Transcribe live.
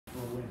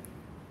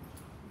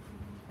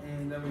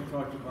and then we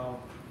talked about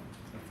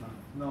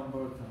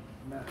number,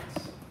 mass,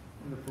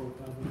 and the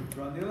proton, the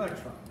neutron, the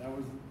electron. That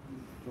was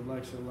the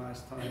lecture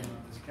last time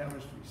on this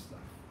chemistry stuff.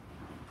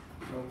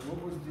 So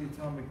what was the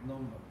atomic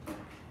number?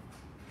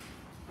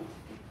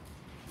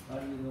 How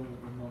do you know what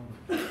the number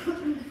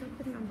is?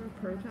 The number of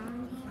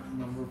protons.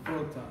 Number of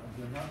protons.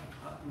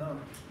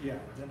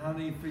 Then how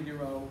do you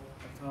figure out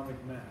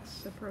atomic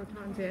mass? The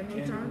protons and And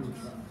neutrons.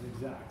 neutrons,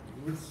 exactly.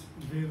 Which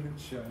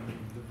valence shell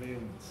means the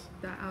valence?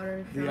 The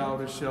outer shell. The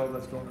outer shell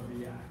that's going to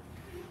react.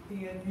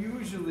 And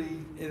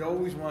usually, it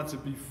always wants to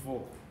be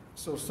full.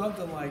 So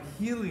something like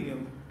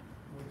helium,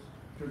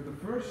 because the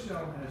first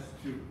shell has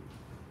 2.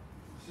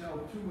 Shell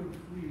 2 and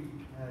 3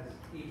 has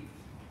 8.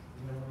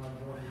 And then when I'm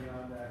going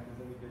beyond that, because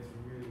then it gets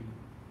really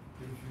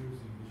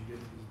confusing because you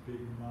get these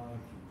big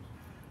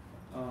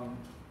molecules.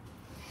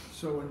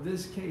 So in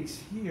this case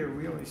here,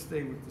 we only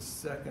stay with the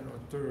second or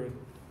third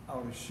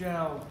outer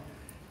shell.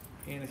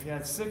 And if you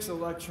had 6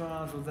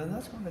 electrons, well then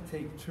that's going to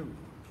take 2.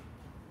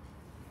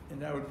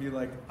 And that would be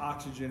like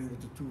oxygen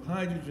with the 2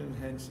 hydrogen,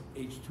 hence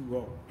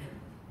H2O.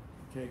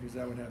 Okay, because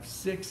that would have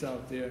 6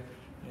 out there,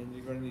 and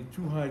you're going to need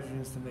 2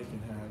 hydrogens to make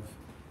it have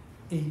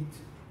 8,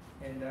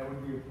 and that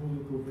would be a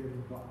polar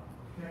covalent bond.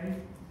 Okay?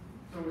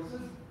 So it's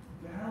just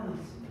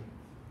balancing it.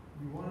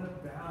 You want to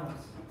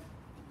balance it.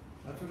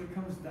 That's what it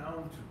comes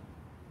down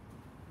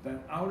to.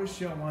 That outer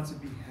shell wants to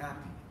be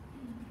happy.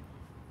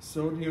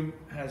 Sodium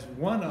has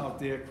 1 out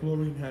there,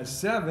 chlorine has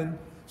 7,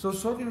 so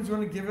sodium is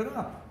going to give it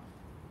up.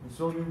 And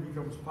sodium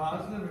becomes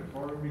positive and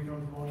chlorine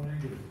becomes more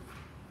negative.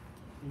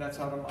 And that's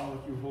how the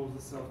molecule holds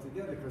itself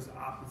together, because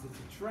opposites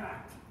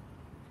attract.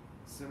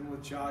 Similar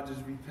charges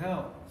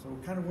repel. So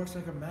it kind of works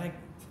like a magnet.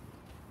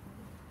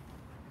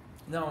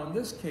 Now in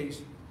this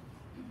case,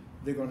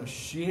 they're going to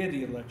share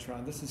the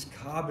electron. This is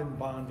carbon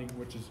bonding,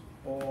 which is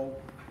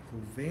all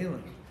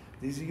covalent.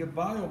 These are your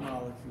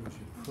biomolecules,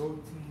 your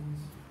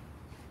proteins,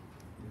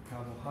 your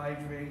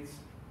carbohydrates,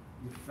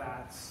 your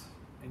fats,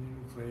 and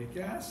your nucleic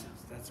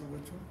acids. That's what we're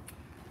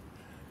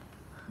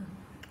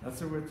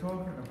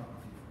talking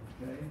about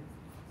here, okay?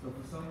 So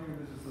for some of you,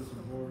 this is just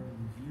a boring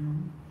review,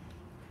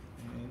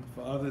 and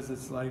for others,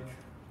 it's like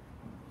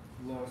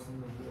lost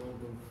in the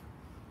world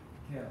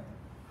of chem.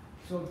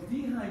 So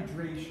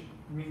dehydration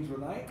means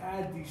when I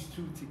add these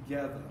 2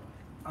 together,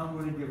 I'm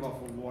going to give off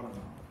a water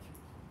molecule.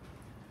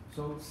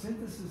 So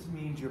synthesis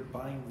means you're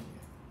binding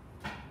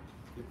it.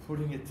 You're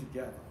putting it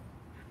together.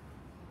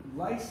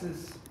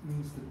 Lysis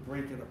means to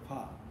break it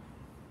apart.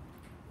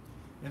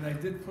 And I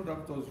did put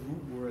up those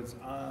root words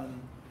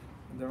on,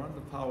 and they're on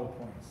the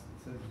PowerPoints.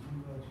 It says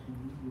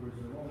root words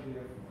are all there for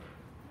it.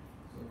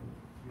 So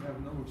you have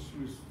no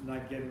excuse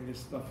not getting this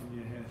stuff in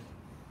your head.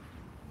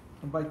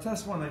 And by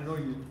test 1, I know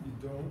you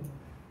don't.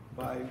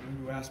 By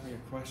when you ask me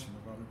a question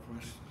about a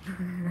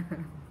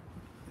question.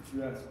 If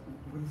you ask,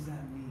 what does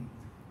that mean?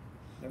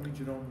 That means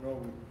you don't know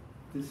what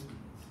this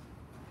means.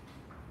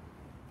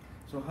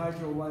 So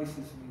hydrolysis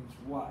means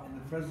what? In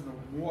the presence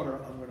of water,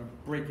 I'm going to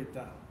break it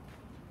down.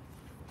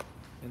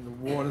 And the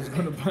water's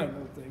going to bind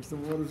to things. The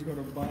water's going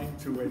to bind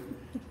to it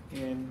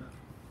and,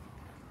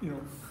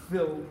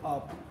 fill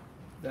up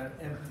that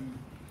empty.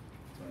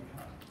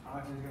 Like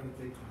oxygen's going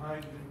to take the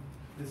hydrogen.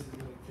 This is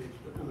going to take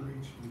the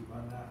leach group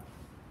on that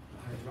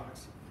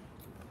hydroxy.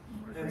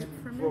 And it's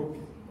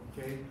broken.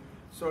 Okay.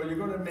 So you're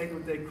going to make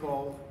what they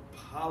call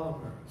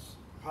polymers.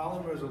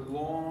 Polymers are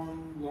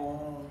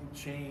long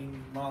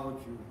chain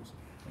molecules,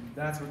 and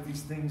that's what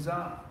these things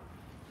are.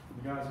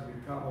 You guys have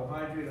a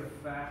carbohydrate, a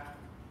fat,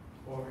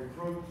 or a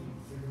protein.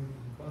 So you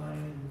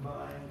bind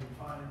like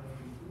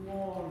these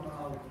long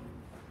molecules.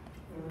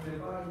 And when they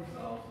bind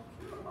themselves,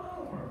 it's a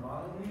monomer.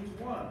 Mono means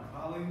 1.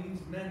 Poly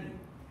means many.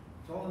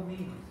 That's all it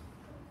means.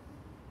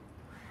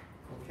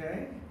 Okay?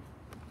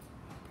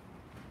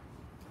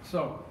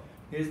 So,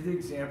 here's the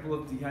example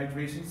of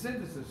dehydration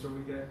synthesis. So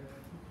we get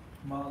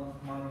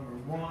monomer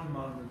 1,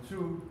 monomer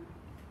 2,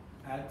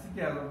 add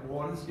together,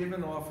 water's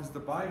given off as the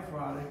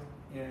byproduct,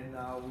 and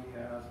now we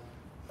have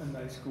a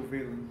nice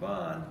covalent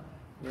bond,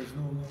 where it's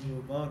no longer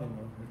a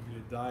monomer, it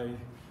would be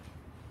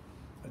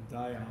a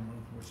diamer,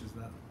 which is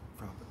not a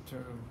proper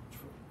term,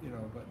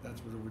 but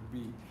that's what it would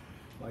be.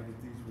 Like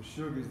if these were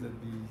sugars,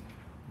 that'd be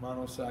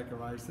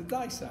monosaccharides to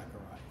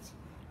disaccharides,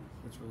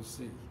 which we'll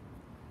see.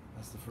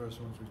 That's the first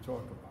ones we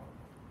talk about.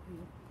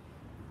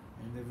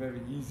 And they're very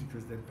easy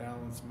because they're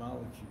balanced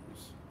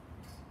molecules.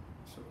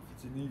 So if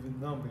it's an even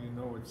number, you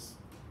know it's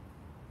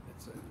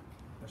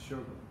a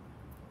sugar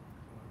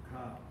or a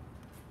carb.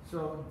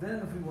 So then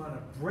if we want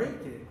to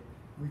break it,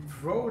 we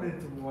throw it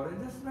into water.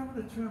 And just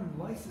remember the term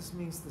lysis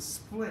means to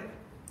split.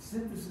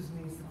 Synthesis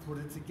means to put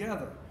it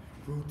together.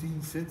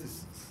 Protein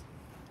synthesis.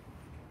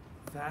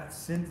 Fat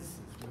synthesis.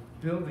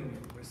 We're building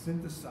it, we're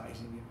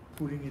synthesizing it,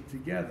 putting it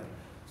together.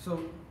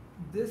 So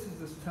this is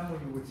just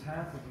telling you what's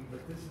happening,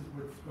 but this is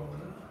what's going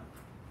on.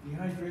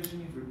 Dehydration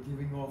means we're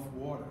giving off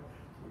water.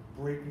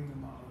 We're breaking the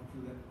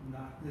molecule that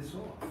knocked this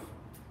off.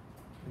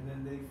 And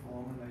then they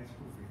form a nice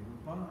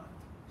covalent bond.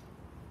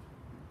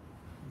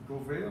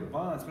 Covalent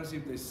bonds, especially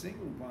if they're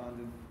single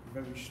bonded,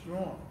 very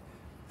strong.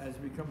 as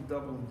they become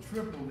double and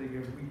triple, they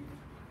get weak.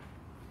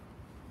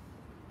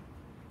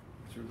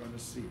 Which we're gonna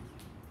see,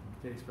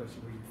 okay,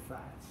 especially with your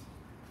fats.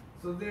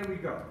 So there we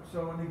go.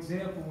 So an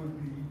example would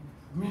be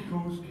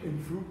glucose and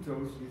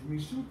fructose gives me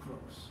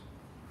sucrose.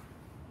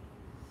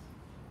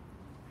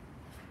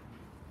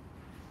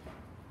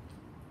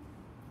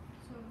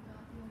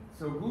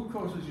 So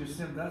glucose is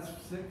your that's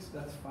 6,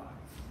 that's 5.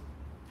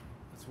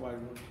 That's why you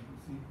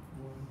see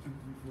 1, 2,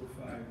 3,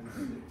 4, 5,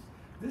 and 6.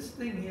 This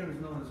thing here is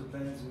known as a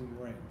benzene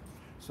ring.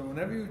 So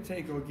whenever you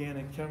take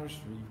organic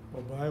chemistry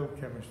or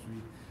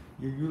biochemistry,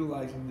 you're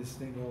utilizing this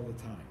thing all the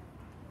time.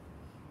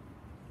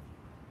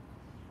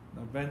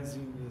 Now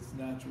benzene in its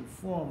natural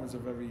form is a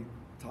very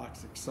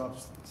toxic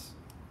substance.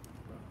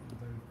 But when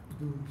they're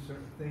doing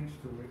certain things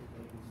to it,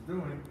 like it's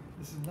doing,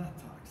 this is not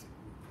toxic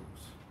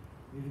glucose.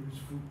 Neither is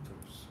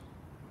fructose.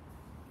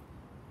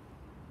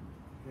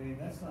 Okay,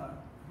 that's not. I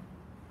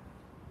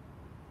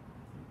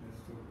think that's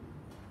still.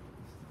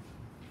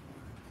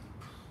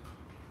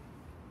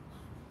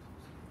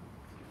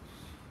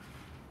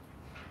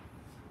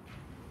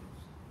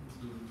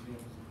 These are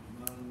examples of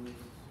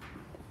monomers.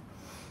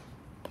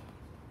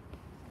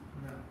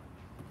 Now,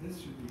 this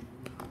should be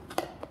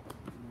glucose.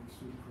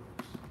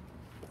 Sucrose.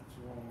 That's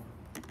wrong.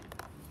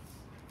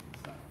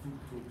 It's not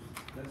fructose.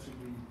 That should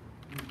be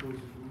glucose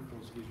and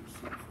glucose gives you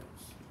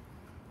sucrose,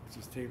 which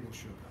is table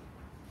sugar.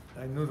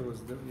 I knew there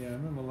was, I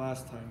remember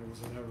last time there was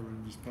an error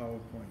in these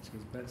PowerPoints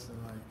because Benson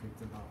and I picked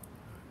it up.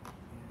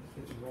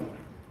 And it's wrong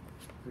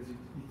because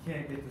you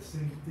can't get the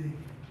same thing,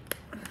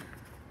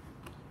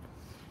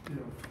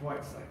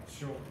 twice like it's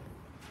shown.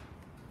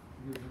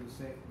 Using the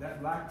same,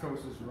 that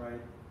lactose is right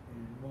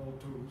and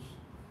maltose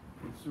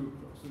and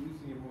sucrose. So these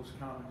are your most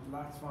common.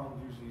 Lactose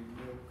found usually in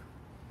milk.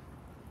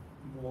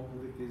 Malt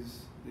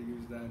liquors, they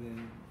use that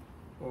in,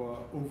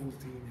 or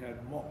Ovaltine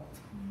had malt.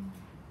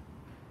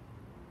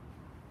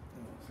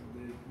 So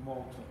the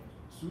maltose.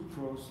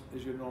 Sucrose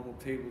is your normal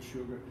table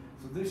sugar.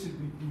 So this should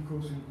be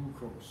glucose and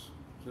glucose,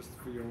 just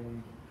for your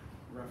own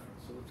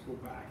reference. So let's go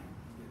back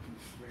and get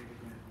these straight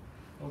again.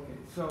 Okay,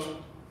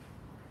 so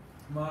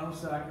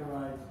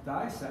monosaccharides,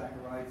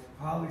 disaccharides,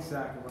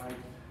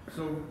 polysaccharides.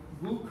 So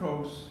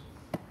glucose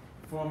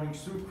forming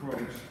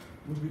sucrose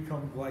would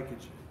become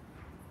glycogen,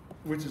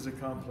 which is a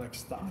complex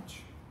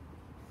starch.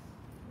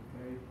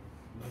 Okay,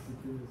 that's the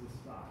thing is a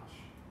starch.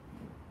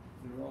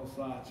 They're all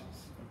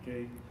starches.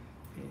 Okay.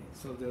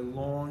 So they're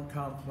long,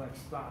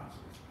 complex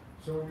starches.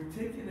 So when you're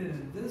taking it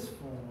in this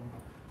form,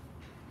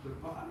 the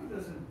body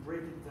doesn't break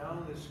it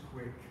down this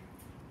quick.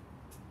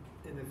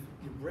 And if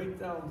you break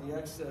down the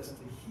excess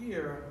to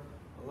here,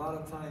 a lot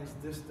of times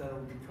this then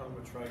will become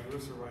a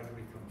triglyceride and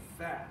become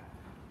fat.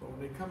 But when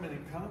they come in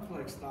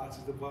complex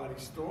starches, the body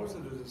stores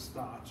it as a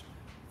starch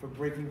for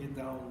breaking it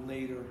down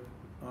later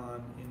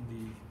on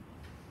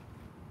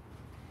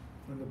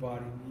when the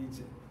body needs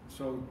it.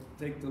 So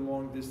take the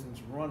long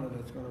distance runner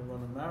that's going to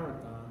run a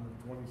marathon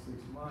of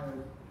 26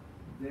 miles.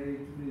 The day,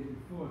 2 days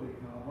before, they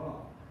carve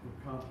up with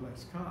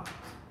complex carbs.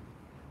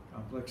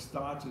 Complex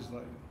starches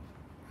like,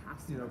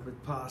 with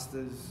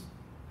pastas,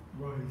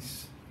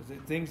 rice. Because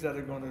they're things that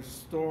are going to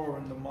store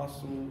in the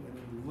muscle and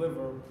in the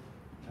liver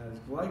as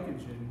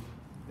glycogen,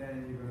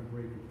 then you're going to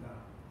break it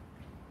down.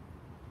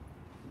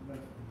 So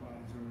that's what the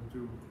body's going to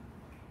do.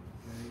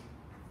 Okay?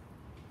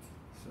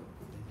 So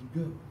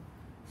there you go.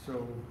 So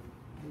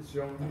it's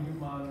showing you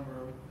your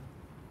monomer,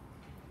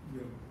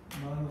 your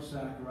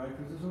monosaccharide,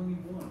 because there's only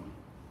one.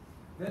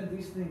 Then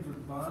these things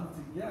would bond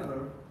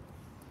together,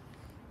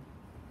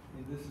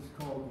 and this is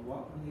called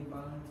what when they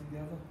bond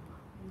together?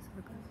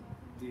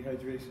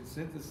 Dehydration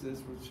synthesis,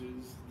 which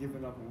is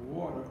giving up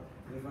water.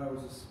 And if I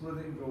was to split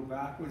it and go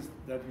backwards,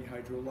 that'd be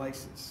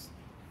hydrolysis.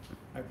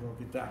 I broke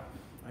it down.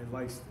 I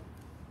lysed it.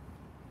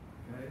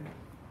 Okay?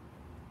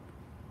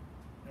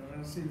 And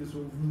I see this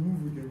over and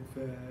over again,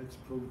 fats,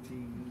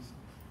 proteins.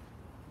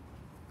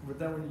 But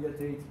then when you get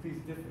to ATP,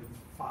 it's different. It's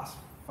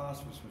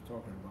phosphorus we're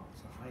talking about.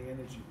 It's a high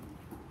energy group.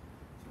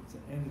 So it's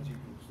an energy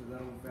group, so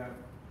that will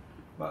vary.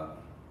 But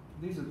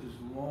these are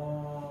just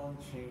long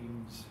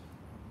chains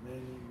of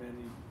many,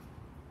 many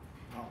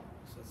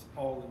polymers. That's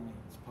all it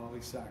means,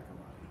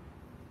 polysaccharide.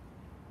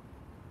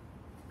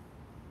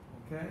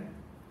 Okay?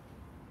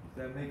 Is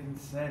that making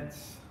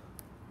sense?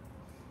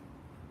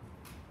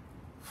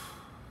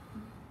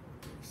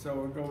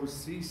 So it goes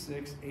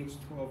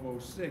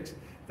C6H12O6.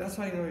 That's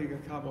how you know you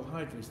got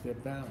carbohydrates. They're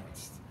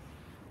balanced.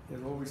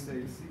 It'll always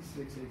say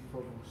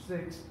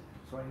C6H12O6,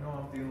 so I know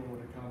I'm dealing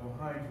with a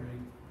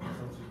carbohydrate,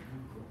 such as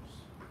glucose.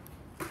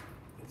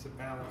 It's a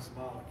balanced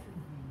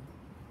molecule.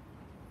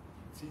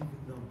 It's even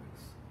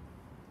numbers.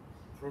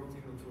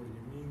 Protein will throw the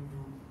amine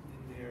group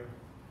in there.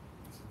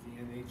 It's a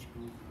DNH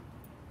group.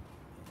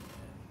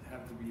 And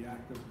have to be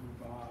active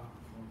group R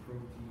on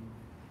protein.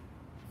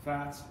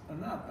 Fats are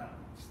not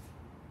balanced.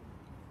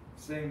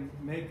 Same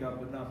makeup,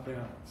 but not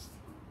balanced.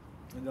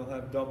 And they'll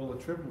have double or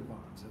triple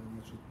bonds,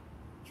 which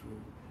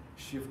will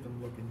shift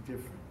them looking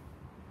different.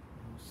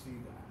 And we'll see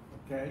that,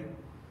 okay?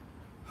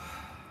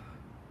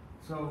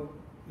 So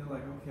you're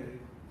like, okay,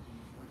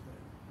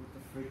 what the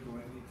frick do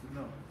I need to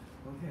know?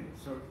 Okay,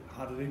 so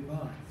how do they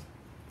bond?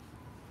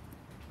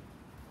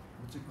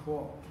 What's it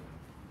called?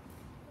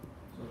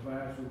 So if I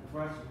ask you a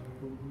question, I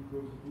go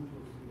glucose and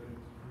glucose together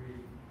to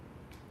create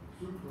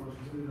sucrose,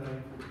 what did I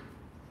do?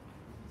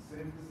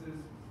 Synthesis,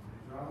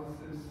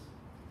 hydrolysis,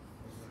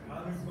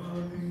 ionic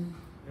bonding,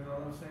 you know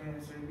what I'm saying?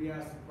 So you'd be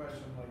asked a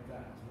question like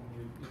that, when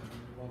you know,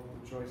 your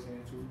multiple choice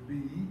answer would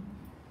be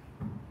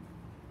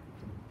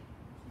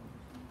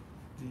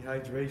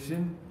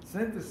dehydration,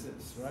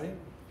 synthesis, right?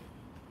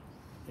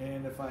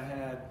 And if I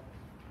had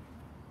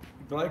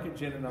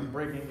glycogen and I'm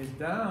breaking it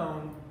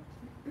down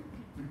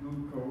to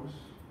glucose,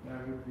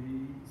 that would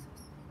be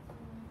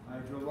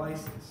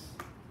hydrolysis.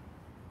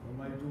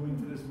 What am I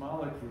doing to this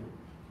molecule?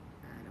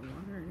 Add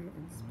water in it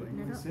and Am I splitting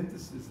doing it up.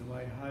 synthesis? Am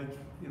I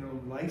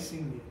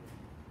lysing it?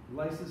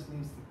 Lysis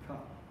means to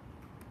cut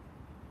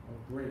or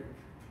break.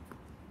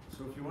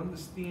 So if you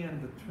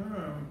understand the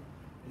term,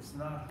 it's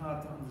not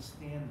hard to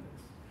understand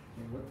this.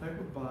 And what type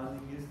of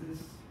bonding is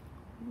this?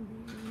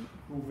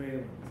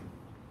 Covalent.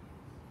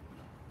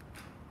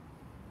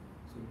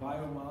 So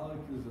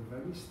biomolecules are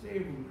very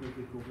stable because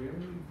they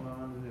covalently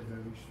bond and they're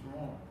very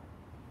strong.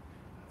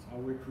 That's how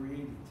we're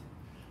created.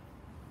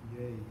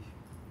 Yay.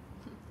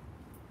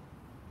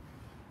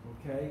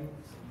 Okay,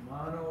 so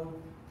mono,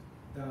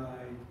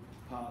 di,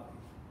 poly.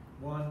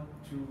 One,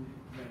 too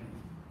many.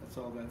 That's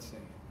all that's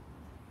saying.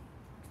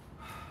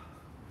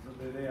 So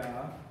there they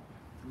are.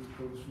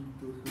 Glucose,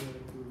 fructose,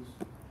 galactose.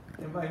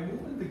 And by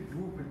moving the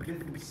group in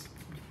different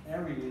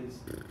areas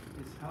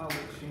is how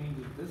it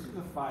changes. This is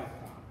a 5-carbon.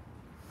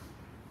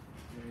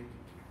 Okay?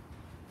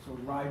 So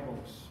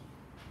ribose,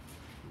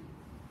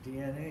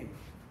 DNA,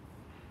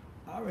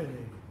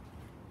 RNA,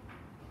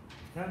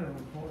 kind of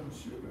important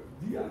sugar.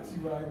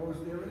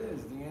 Deoxyribose, there it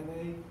is,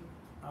 DNA,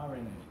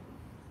 RNA.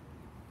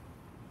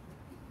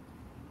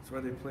 That's why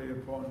they play an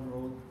important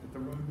role at the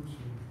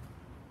ribosome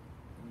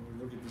when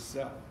we look at the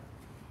cell.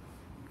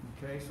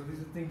 Okay, so these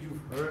are things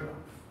you've heard of.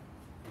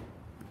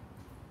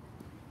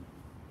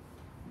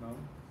 No?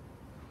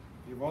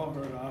 You've all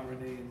heard of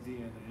RNA and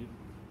DNA.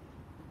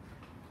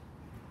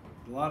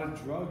 A lot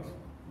of drugs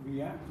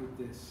react with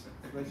this,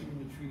 especially when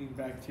you're treating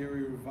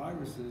bacteria or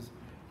viruses.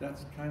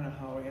 That's kind of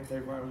how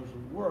antivirals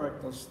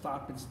work. They'll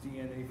stop its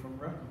DNA from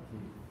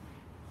replicating.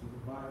 So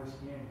the virus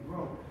can't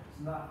grow.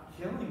 It's not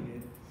killing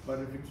it, but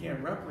if it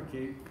can't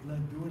replicate, it's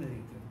not doing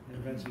anything. And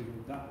eventually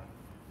it'll die.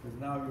 Because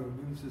now your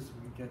immune system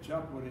can catch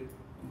up with it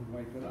and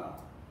wipe it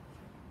out.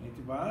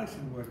 Antibiotics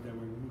can work that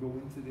way. We can go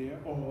into there,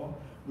 or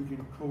we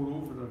can coat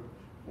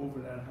over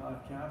that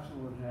hard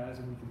capsule it has,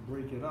 and we can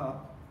break it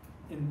up,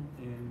 and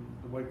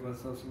the white blood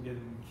cells can get in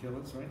and kill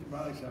it. So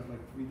antibiotics have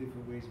like 3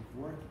 different ways of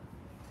working.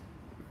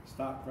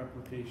 Stop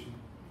replication,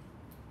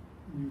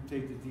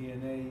 mutate the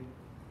DNA,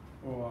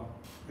 or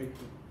break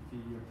the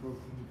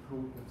protein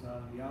coat that's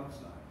on the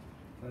outside.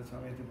 So that's how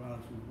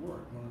antibiotics will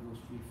work, one of those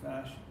 3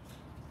 fashions,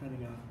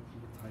 depending on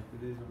what type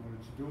it is and what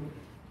it's doing.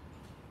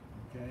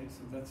 Okay,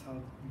 so that's how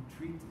we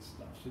treat this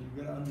stuff. So you've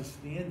got to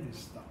understand this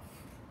stuff.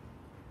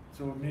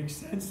 So it makes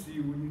sense to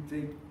you when you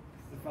take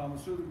the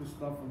pharmaceutical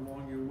stuff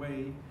along your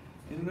way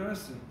in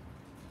nursing.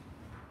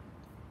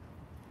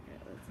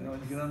 You know,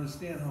 you can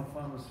understand how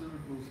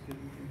pharmaceuticals can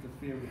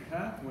interfere with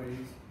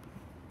pathways,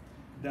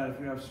 that if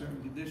you have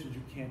certain conditions,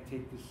 you can't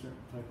take this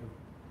certain type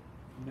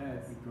of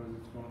med because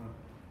it's going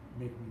to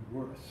make me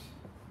worse.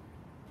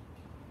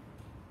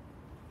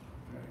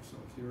 Okay, so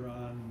if you're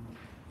on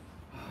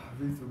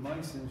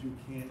erythromycins, you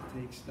can't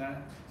take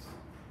statins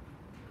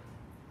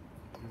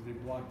because they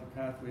block the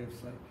pathway of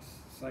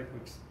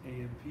cyclic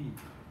AMP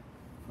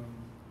from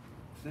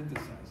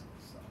synthesizing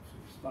stuff,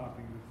 so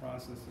stopping the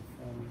process of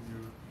forming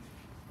your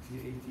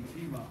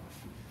ATP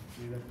molecule.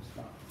 So you have to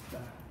stop the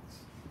statins.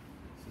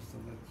 So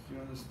that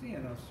you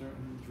understand how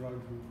certain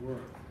drugs will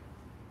work.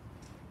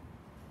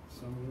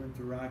 Some will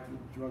interact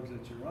with drugs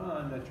that you're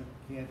on that you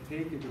can't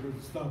take it because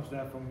it stops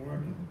that from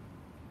working.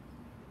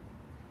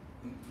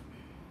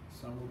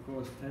 Some will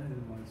cause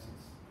tendon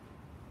lysis.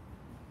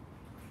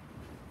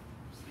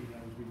 See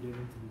that as we get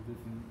into the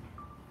different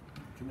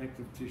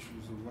connective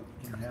tissues of what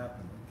can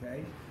happen,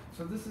 okay?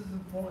 So this is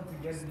important to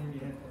get it in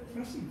your head,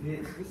 especially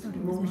this. This is what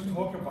we always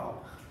talk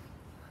about.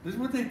 This is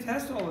what they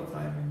test all the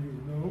time in you,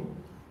 know?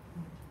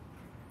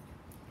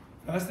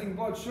 Fasting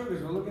blood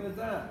sugars, we're looking at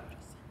that.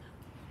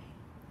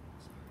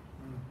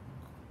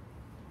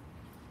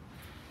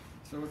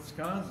 So it's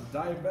constant,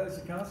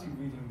 diabetics are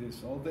constantly reading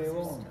this all day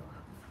long.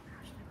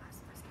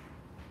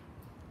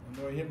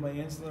 When do I hit my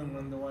insulin,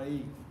 when do I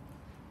eat?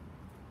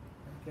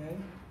 Okay?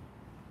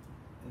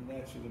 And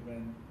that should have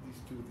been,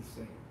 these two are the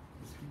same.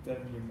 Just keep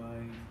that in your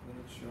mind, then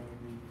it's showing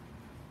you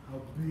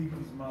how big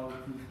these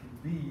molecules can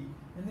be,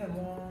 and they're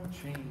long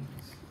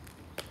chains.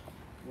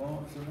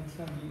 Long, so next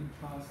time you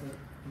eat pasta,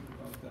 think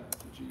about that,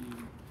 what you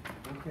eat.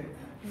 Okay,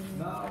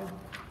 now,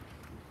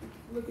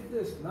 look at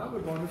this. Now we're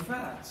going to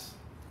fats.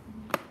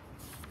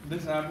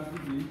 This happens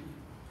to be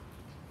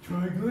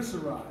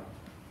triglyceride.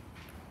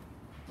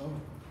 Oh,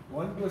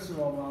 1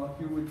 glycerol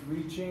molecule with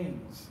 3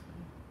 chains,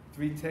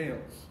 3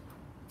 tails,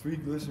 3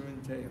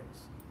 glycerin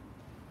tails.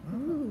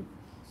 Ooh.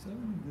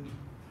 7 good.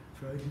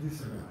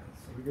 triglycerides.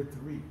 So we get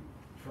 3.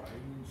 Tri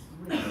means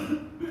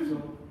 3.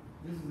 So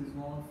this is these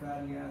long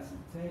fatty acid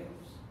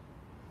tails.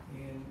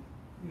 And,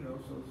 you know,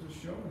 so it's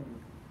just showing you.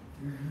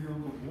 You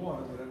yield of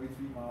water with every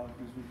 3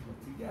 molecules we put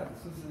together.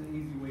 So this is an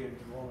easy way of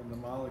drawing the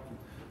molecule.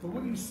 But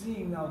what are you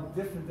seeing now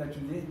different that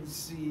you didn't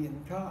see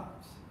in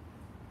carbs?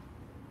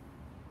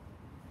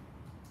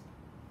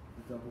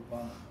 The double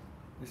bond.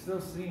 You're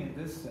still seeing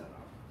this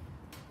setup,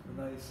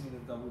 but now you're seeing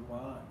a double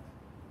bond.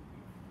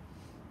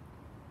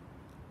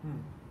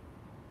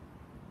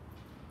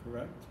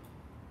 Correct?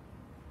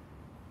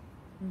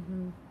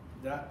 Mm-hmm.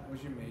 That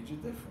was your major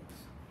difference.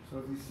 So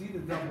if you see the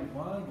double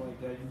bond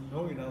like that, you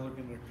know you're not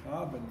looking at a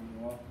carb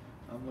anymore.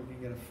 I'm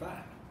looking at a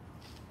fat.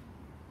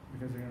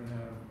 Because they're going to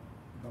have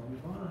double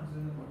bonds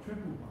and or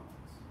triple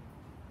bonds.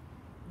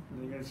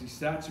 And you're going to see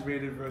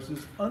saturated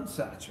versus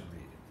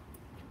unsaturated.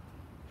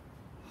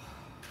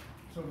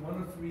 So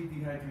 1 of 3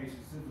 dehydration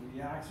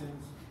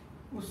reactions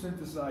will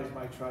synthesize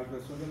my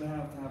triglycerides. So we're going to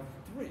have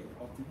 3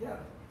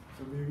 altogether.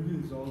 So there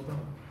it is, all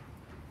done.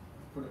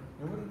 Put it.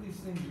 And what are these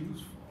things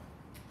used for?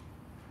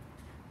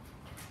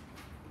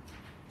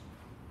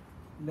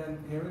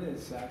 Then here it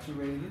is,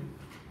 saturated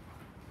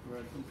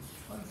versus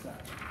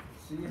unsaturated.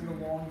 See in the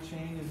long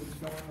chain as it's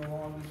going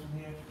along this one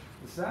here?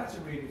 The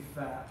saturated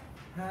fat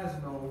has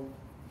no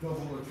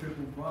double or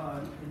triple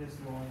bond in its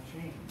long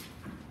chain,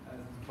 as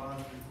the bond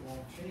of its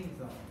long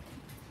chains are.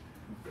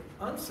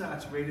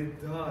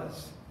 Unsaturated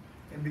does.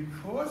 And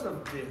because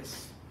of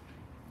this,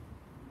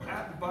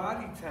 at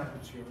body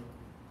temperature,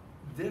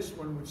 this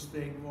one would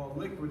stay more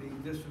liquidy,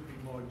 this would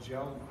be more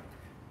gel-like,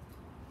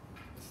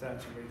 the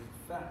saturated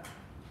fat.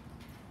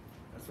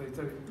 That's why they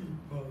tell you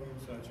eat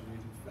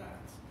polyunsaturated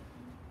fats.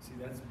 See,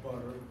 that's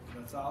butter,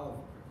 that's olive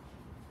oil.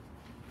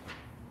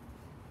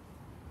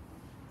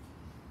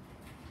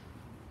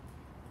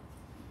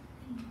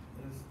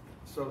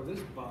 So this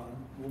bond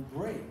will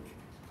break,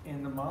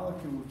 and the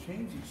molecule will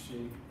change its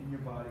shape, and your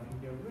body can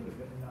get rid of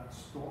it and not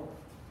store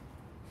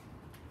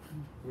it.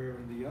 Where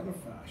in the other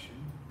fashion,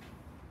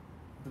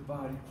 the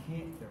body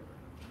can't get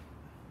rid of it.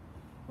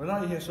 Well,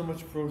 now you hear so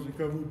much pros and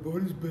cons,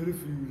 body's better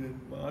for you than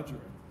margarine.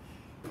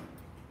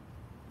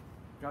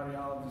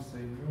 Cardiologists say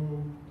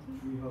no,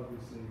 tree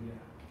huggers say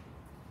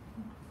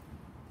yeah.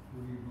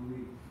 What do you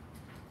believe?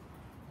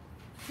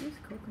 Use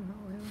coconut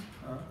oil.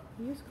 Huh?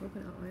 Use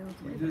coconut oil.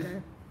 It's You way just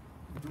better.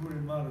 do it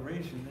in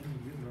moderation, then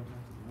you really don't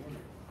have to water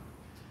it.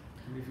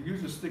 And if you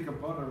use a stick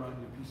of butter on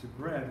your piece of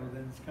bread, well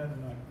then it's kind of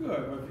not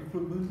good. But if you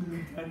put little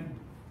tiny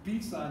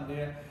beets on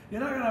there,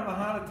 you're not going to have a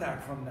heart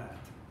attack from that.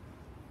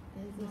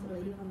 There's this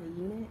lady on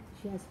the unit.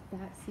 She has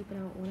fat seeping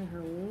out one of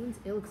her wounds.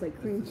 It looks like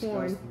cream It's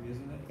corn. disgusting,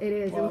 isn't it? It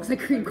is. Well, It looks like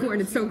cream corn.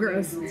 It's so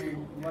gross. They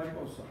do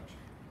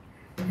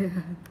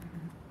liposuction.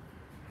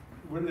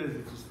 What it is,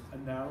 it's just a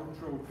narrow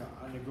trocar,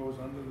 and it goes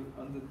under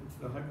into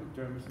the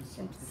hypodermis and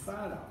sucks the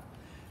fat out.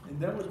 And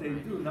then what they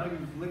do, now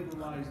you've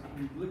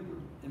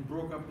liquid and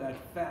broke up that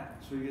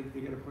fat, so they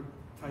got to put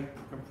tight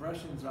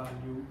compressions on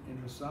you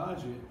and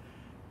massage it,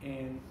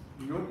 and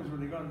the yolk is when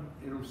they're going,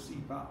 it'll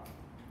seep out.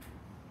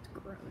 It's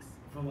gross.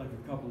 For like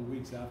a couple of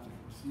weeks after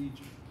the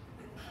procedure.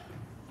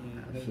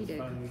 And Oh, then she it's did.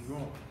 finally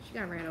gone. She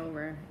got ran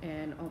over,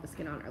 and all the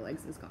skin on her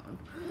legs is gone.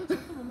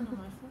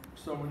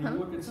 So when you Huh?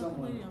 look at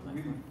someone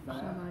really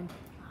fat, Mine.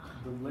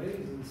 the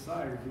legs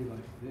inside would be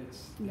like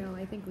this. No,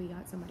 I think we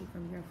got somebody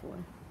from year 4.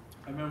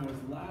 I remember it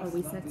was last, Oh,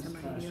 we not sent this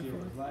somebody past here year, for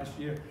it was it. last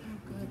year. It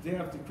was the day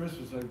after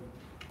Christmas, I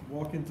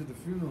walk into the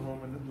funeral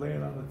home and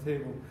laying on the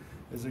table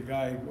is a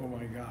guy, oh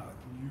my God,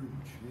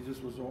 huge. He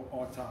just was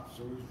all top,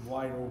 so he was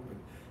wide open.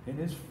 And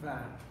his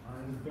fat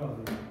on his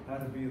belly had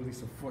to be at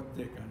least a foot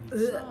thick on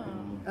each side.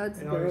 That's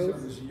And all you saw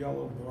gross. this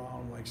yellow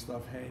brown like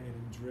stuff hanging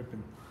and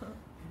dripping.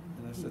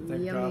 And I said,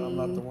 thank God I'm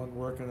not Yummy. the one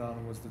working on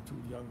them, was the 2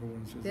 younger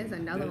ones. 'Cause There's they-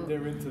 another one.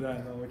 They're into that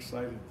and they're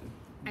excited.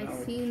 I've Now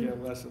I seen- care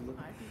less. And look.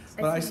 I've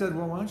But I seen- said,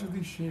 well, why don't you at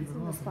least shave It's it in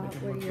the off and spot make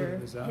it where look your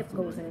good as hip after.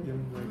 goes in. Give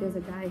 'em There's a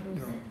guy you who's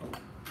know,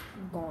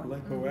 gone.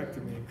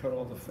 lipoectomy and cut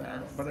all the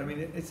fat. But I mean,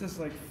 it's just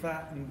like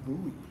fat and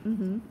gooey.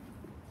 Mm-hmm.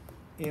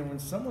 And when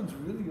someone's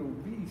really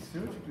obese,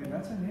 surgically,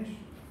 that's an issue.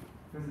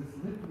 Because it's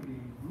liquidy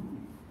and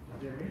gooey.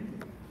 They're in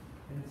there.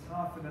 And it's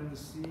hard for them to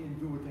see and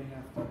do what they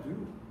have to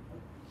do.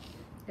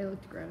 It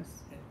looked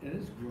gross. It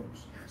is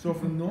gross. So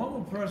if a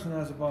normal person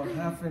has about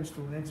 1/2 inch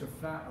to 1 inch of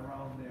fat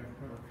around their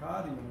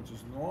pericardium, which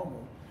is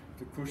normal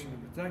to cushion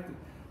and protect it,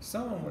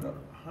 someone with a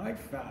high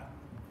fat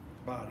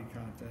body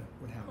content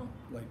would have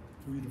like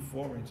 3 to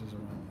 4 inches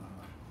around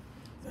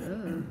the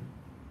heart. Ugh.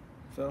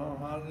 So I don't know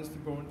how hard it is to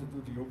go in to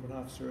do the open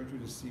heart surgery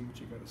to see what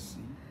you got to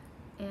see.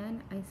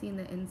 And I seen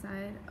the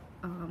inside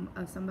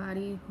of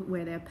somebody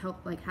where their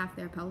like half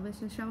their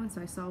pelvis is showing,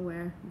 so I saw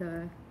where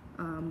the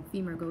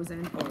femur goes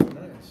in. Oh,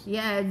 nice.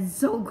 Yeah, it's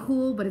so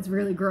cool, but it's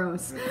really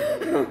gross.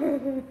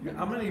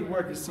 How many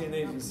work as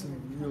CNAs have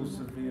seen real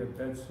severe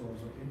bed sores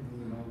or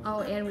invalid?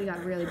 Oh, and we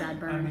got really bad I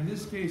burn. mean, in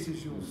this case,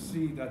 is you'll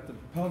see that the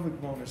pelvic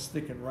bone is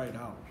sticking right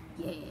out.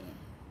 Yeah.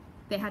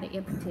 They had to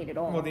amputate it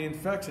all. Well, the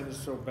infection is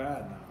so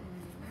bad now.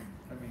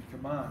 I mean,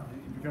 come on,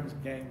 it becomes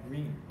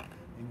gangrene.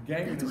 And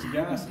gangrenous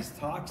gas is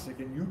toxic,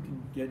 and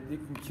it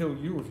can kill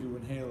you if you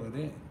inhale it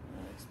in.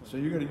 So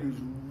you gotta use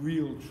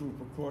real true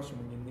precaution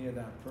when you're near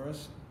that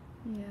person.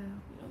 Yeah.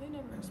 They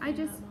never I explain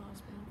just- that in the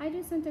hospital. I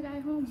just sent a guy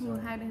home who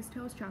So- had his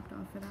toes chopped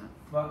off for that.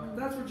 But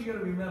that's what you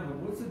gotta remember.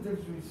 What's the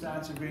difference between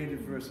saturated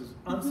versus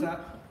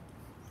unsaturated?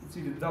 It's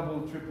either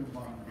double or triple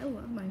bond. I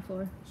love my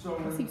floor. So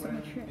I when, see so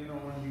much shit. you know,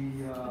 when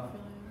the,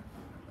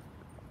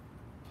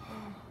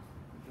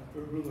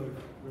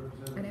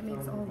 And it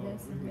makes all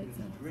this, it makes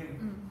sense.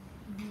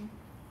 Mm-hmm.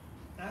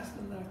 Ask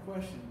them that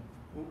question.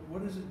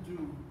 What does it do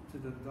to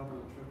the double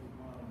or triple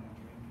bond when I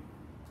drink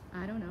it?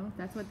 I don't know.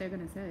 That's what they're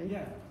gonna say.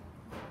 Yeah.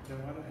 Then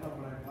why the hell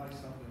would I buy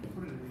something and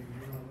put it in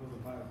you don't know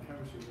the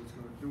biochemistry what it's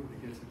gonna do when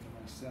it gets into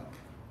my cell?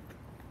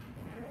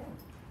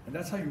 And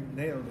that's how you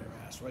nail their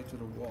ass right to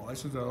the wall. I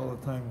said that all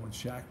the time when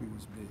Shackley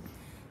was big.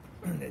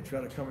 They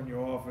try to come in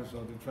your office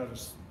or they try to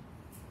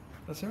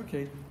I say,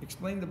 okay,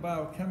 explain the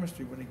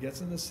biochemistry. When it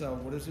gets in the cell,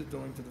 what is it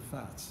doing to the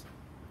fats?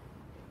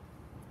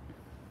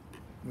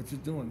 What's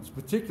it doing? It's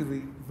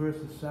particularly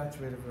versus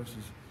saturated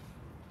versus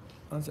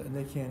unsaturated, and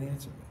they can't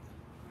answer it.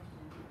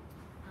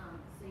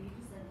 So you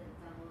just said that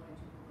double or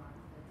triple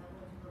bonds, but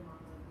double or triple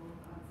bonds are both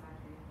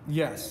unsaturated.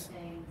 Yes. You're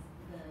saying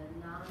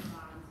the non-bonds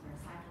are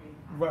saturated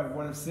fats. Right,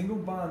 when it's single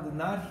bonded,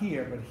 not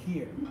here, but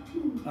here,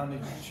 on the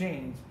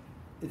exchange,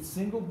 it's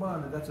single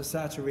bonded, that's a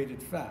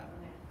saturated fat.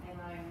 Okay, and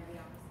I am the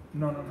opposite.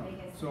 No, no, no. Like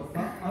it's- So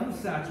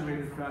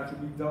unsaturated fats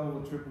would be double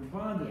or triple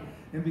bonded. Yeah.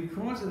 And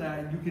because of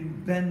that, you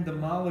can bend the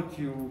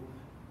molecule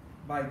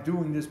by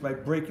doing this, by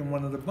breaking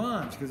one of the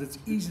bonds, because it's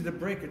easy to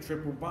break a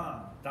triple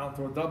bond down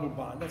to a double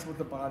bond. That's what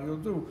the body will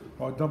do,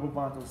 or a double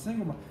bond to a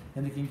single bond,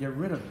 and it can get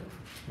rid of it.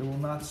 It will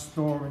not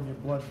store in your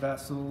blood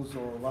vessels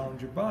or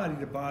around your body.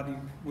 The body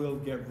will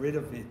get rid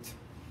of it.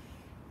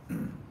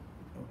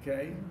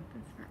 Okay?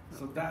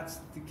 So that's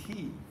the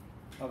key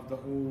of the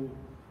whole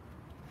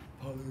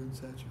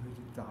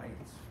polyunsaturated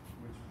diets,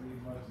 which pretty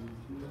much is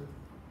your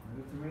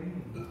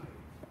Mediterranean diet.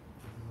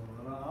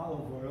 There's a lot of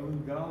olive oil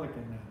and garlic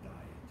in that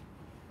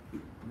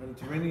diet.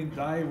 Mediterranean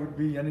diet would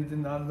be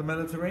anything out of the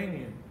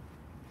Mediterranean.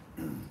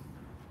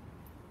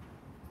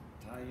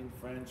 Italian,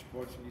 French,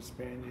 Portuguese,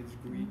 Spaniards,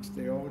 Greeks,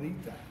 they all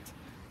eat that.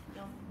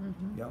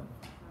 Mm-hmm. Yeah. Alright,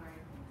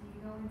 do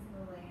you go into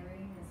the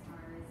layering as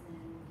far as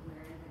in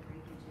where the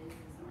breakage is,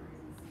 as far as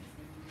in 6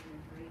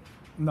 and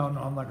 3? No,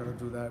 I'm not gonna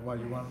do that. Why,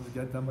 you want to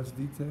get that much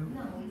detail?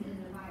 No, we did it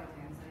in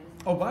biochem, so I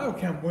just. Oh,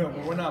 biochem will,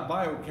 but we're not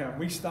biochem.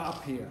 We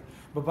stop here.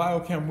 But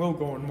biochem will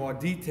go in more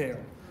detail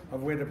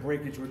of where the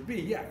breakage would be.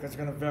 Yeah, because it's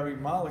going to vary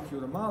molecule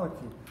to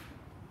molecule.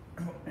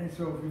 And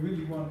so if you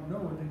really want to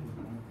know, I think it's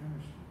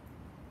biochemistry.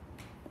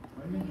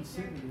 Why are you even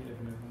sitting here if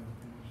you're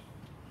biochemistry?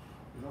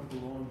 You don't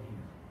belong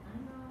here. I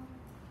know.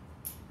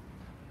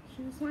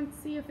 She just wants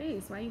to see your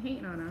face. Why are you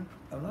hating on her?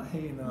 I'm not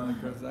hating on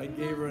her because I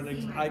gave her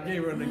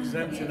an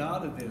exemption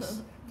out of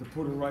this to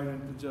put her right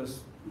into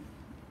just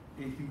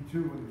AP2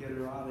 and get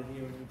her out of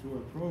here into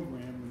her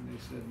program, and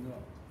they said no.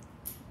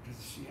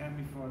 Because she had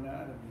me for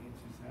anatomy and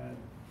she's had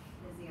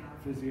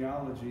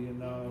physiology, and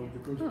now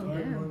because Oh, time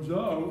yeah. runs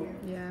out.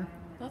 Yeah,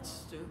 That's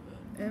stupid.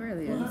 it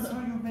really Well, is. that's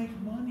how you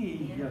make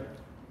money. Yeah. Alright,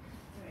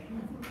 let's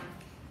move on.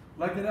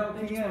 Like at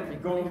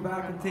LPN, going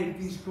back and take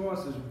these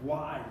courses,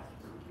 why?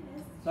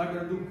 It's not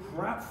gonna do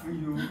crap for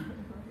you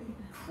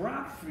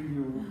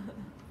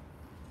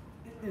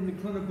in the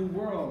clinical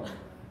world.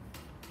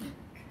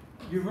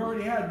 You've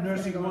already had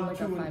nursing Gonna go 1, like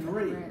 2, a and 5-minute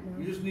 3. rant now.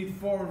 You just need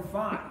 4 and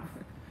 5.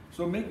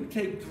 So make you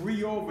take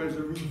 3 over as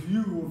a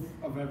review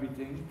of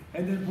everything,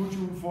 and then put you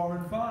in 4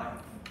 and 5.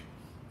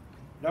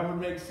 That would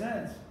make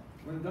sense.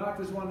 When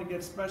doctors want to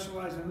get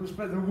specialized in new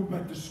specialty, they don't go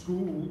back to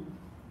school.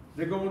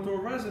 They go into a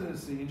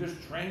residency and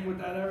just train with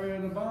that area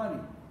of the body.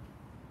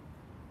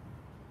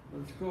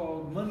 It's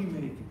called money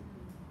making,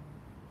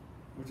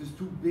 which is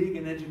too big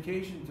in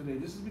education today.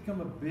 This has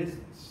become a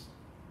business,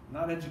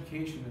 not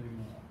education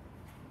anymore.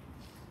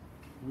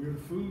 We're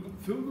gonna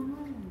fill the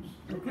rooms.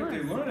 Okay, if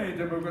they learn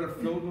anything, we're gonna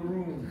fill the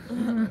rooms.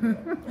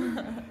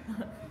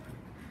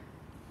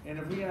 And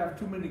if we have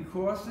too many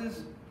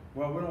courses,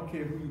 well, we don't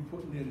care who you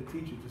put in there to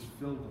teach it, just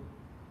fill them.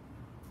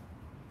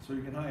 So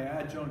you can hire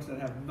adjuncts that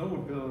have no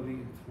ability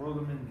and throw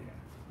them in there.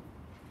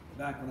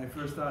 Back when I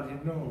first started,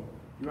 you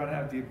gotta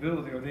have the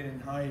ability or they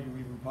didn't hire you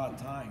even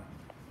part-time.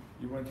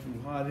 You went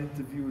through hard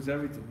interviews,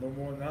 everything. No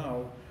more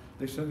now.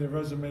 They send their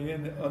resume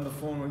in on the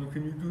phone,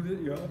 can you do this?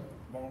 Yeah,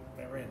 well,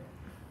 they're in.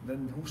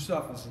 Then who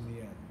suffers in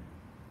the end?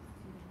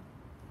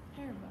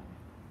 Everybody.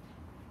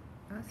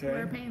 That's Okay. what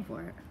we're paying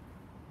for it.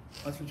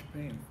 That's what you're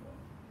paying for.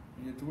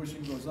 And your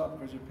tuition goes up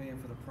because you're paying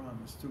for the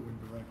promise too,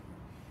 indirectly.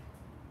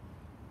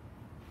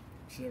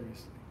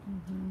 Seriously.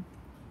 Mm-hmm.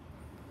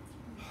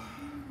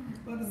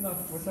 Not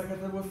enough. What's that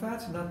got to do with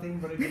fats? Nothing,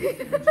 but it makes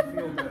you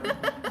feel better.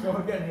 So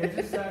again, here's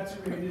just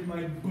saturated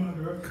my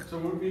butter. So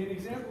what would be an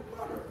example?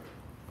 Butter.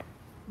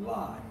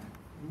 Lye.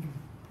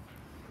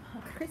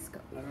 Crisco.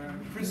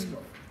 Crisco.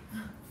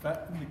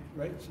 Fat in the,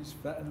 right? She's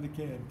fat in the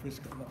can.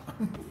 Crisco.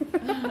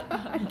 No.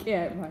 I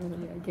can't,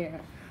 finally, I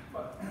can't.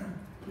 But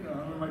You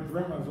know, my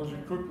grandma's also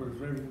cooked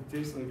with everything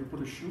tastes like you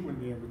put a shoe in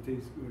there, it would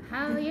taste good.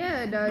 Hell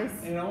yeah, it does.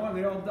 You know,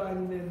 they all died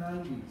in their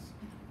 90s.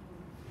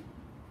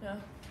 Yeah.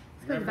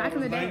 Because back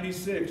in the day,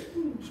 96,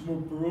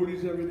 smoked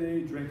perotis every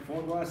day, drank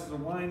 4 glasses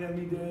of wine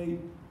every day,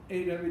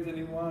 ate everything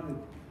he wanted.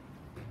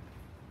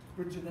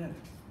 Good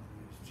genetics.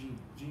 It's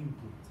gene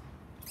pool.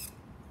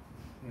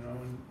 You know,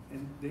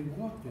 and they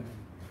walked everywhere.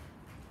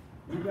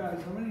 You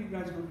guys, how many of you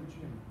guys go to the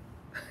gym?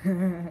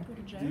 Go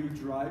to Do you gym?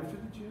 drive to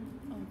the gym?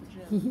 Oh, the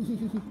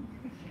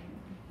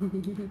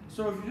gym.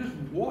 So if you just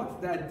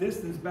walked that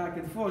distance back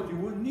and forth, you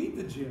wouldn't need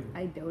the gym.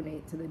 I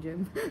donate to the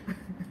gym.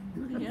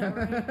 Yeah,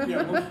 right.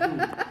 Yeah, most do.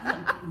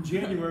 In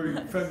January,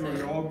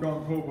 February, all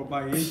gung ho, but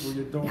by April,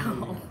 you're donating.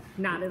 No,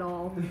 not at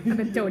all. I've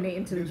been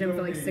donating to the You're gym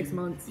for like 6 donating.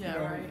 months. Yeah, You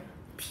know, right.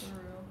 For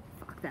real.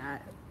 Fuck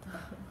that.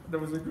 There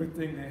was a good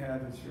thing they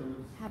had that shows,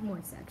 Have more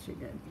sex, you're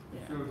good.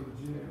 Yeah. shows the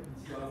gym,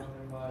 and stuff,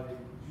 and my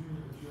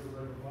junior shows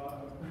at the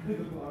bottom, the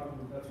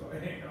bottom, that's why I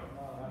hang out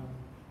on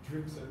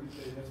drinks every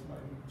day, that's my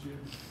new gym.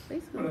 But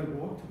Basically. I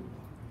walk to the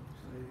bottom,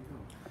 so there you go.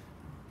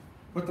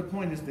 But the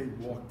point is they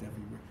walked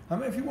everywhere. How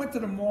many, if you went to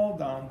the mall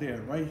down there,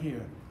 right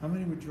here, how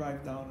many would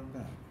drive down and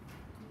back?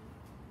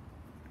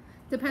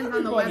 Depends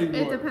on the weather. Everybody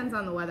It would. depends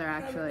on the weather,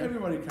 actually.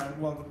 Everybody kind of,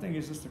 well, the thing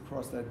is just to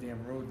cross that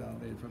damn road down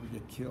there, you'd probably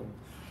get killed.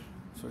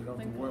 So you don't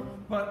have Thank to worry.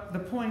 God. But the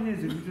point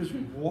is, if you just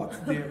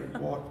walked there and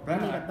walked I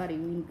need a back, buddy.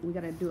 We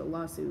gotta do a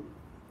lawsuit.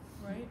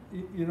 Right?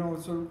 you know,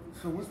 so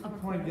what's the I'm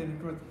point afraid. getting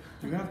across?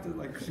 You have to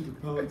like see the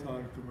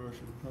Peloton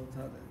commercial, the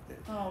Peloton.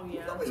 Oh,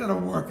 yeah. Nobody's gonna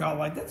work out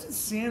like that's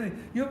insanity.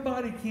 Your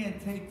body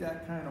can't take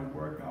that kind of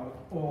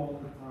workout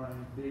all the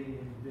time, day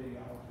in, day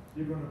out.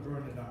 You're gonna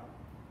burn it out.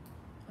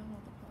 I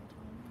want the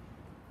Peloton.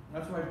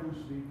 That's why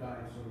Bruce Lee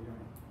died so young.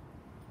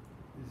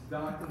 His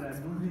doctor that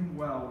knew him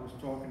well was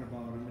talking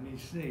about him, and he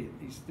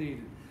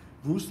stated,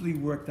 Bruce Lee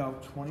worked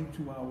out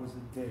 22 hours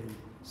a day,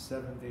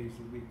 7 days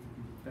a week to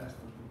be the best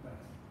of the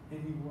best. And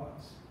he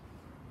was.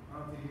 I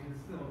don't think he can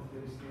still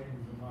today's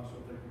standards of muscle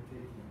that could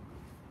take him.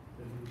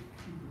 That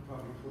he could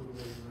probably put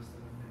away the rest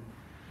of the men.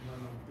 No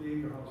matter how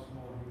big or how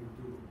small he would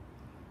do it.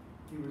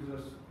 He was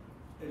just,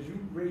 as you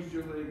raised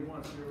your leg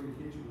once, he already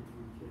hit you with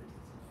 3 kicks.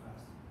 That's how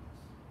fast he was.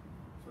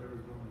 So he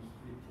was going with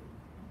 3 kicks.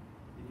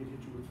 He could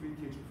hit you with 3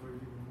 kicks before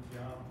you even move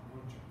your arm to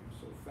punch him. He was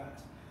so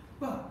fast.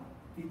 But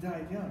he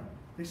died young.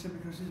 They said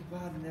because his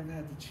body never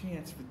had the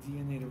chance for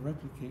DNA to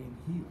replicate and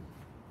heal.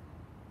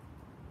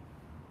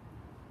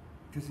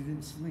 Because he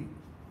didn't sleep.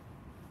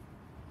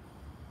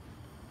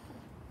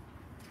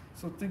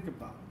 So think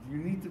about it. You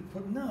need to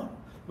put, no.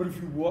 But if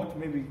you walked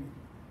maybe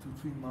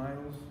 2-3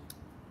 miles,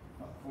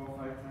 4 or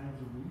 5 times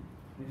a week,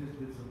 and just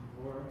did some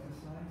core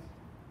exercise,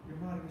 your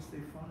body will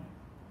stay fine.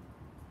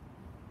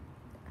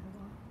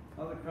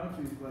 Other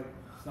countries like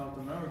South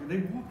America, they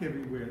walk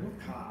everywhere, no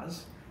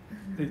cars.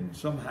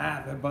 Some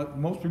have it, but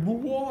most people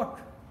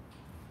walk.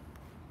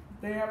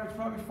 They average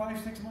probably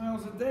 5-6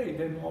 miles a day,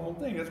 their normal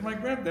thing. That's my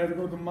granddad, to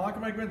go to the market,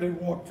 my granddad,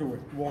 they walk to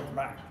it, walk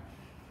back.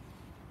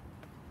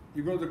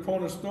 You go to the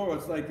corner store,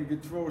 it's like you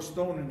could throw a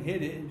stone and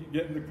hit it, and you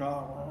get in the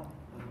car.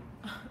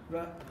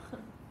 But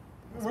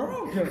we're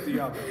all guilty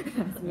of it.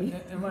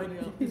 And like,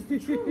 it's the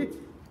truth.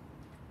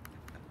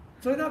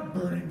 So they're not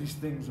burning these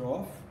things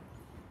off,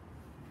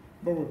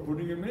 but we're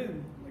putting them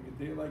in. Like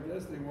a day like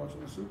yesterday,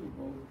 watching the Super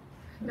Bowl.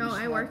 No,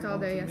 I worked all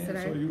day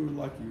yesterday. So you were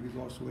lucky, you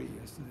lost weight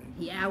yesterday.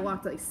 Yeah, I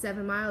walked like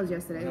 7 miles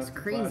yesterday. It was After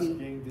class, crazy.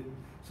 gained it.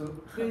 So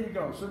there you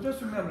go. So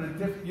just remember,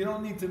 you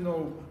don't need to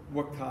know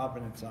what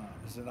carbon it's on.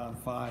 Is it on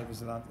 5?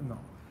 Is it on? No,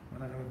 we're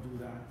not going to do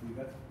that.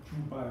 That's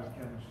true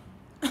biochemistry.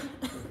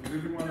 So if you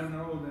really want to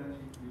know, then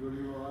you go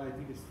to URI. I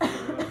think it's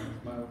 311.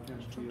 It's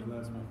biochemistry 11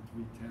 or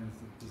 310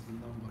 is the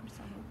number.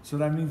 So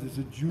that means it's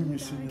a junior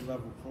senior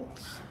level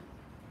course.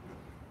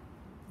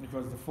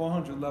 Because the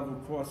 400 level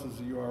course is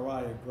a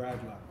URI at grad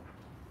level.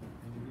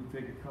 And you do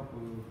take a couple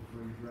of those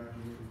before you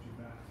graduate with your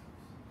bachelor's.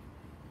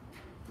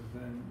 But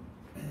then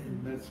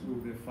in med school,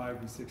 they're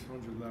 500 and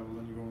 600 level,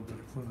 and you go into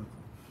the clinical.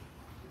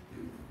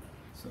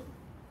 So,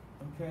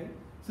 okay.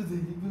 So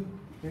then you do.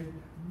 Okay.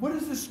 What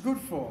is this good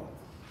for?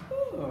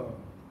 Oh.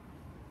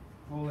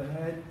 Pull the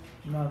head,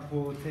 not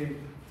pull the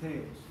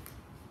tails.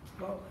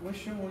 Well, we're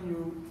showing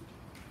you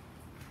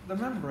the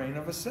membrane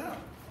of a cell.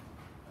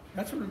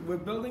 That's what we're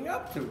building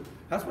up to.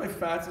 That's why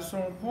fats are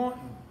so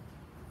important.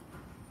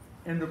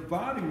 And the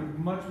body would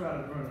much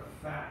rather burn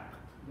a fat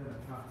than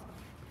a carb.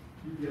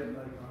 You get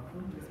like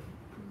 140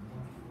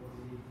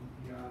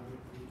 ATP out of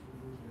it,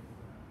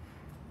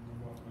 I'm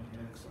gonna walk my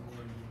head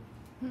somewhere.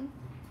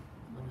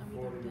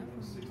 140 to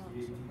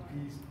 160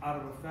 ATPs out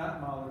of a fat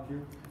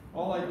molecule.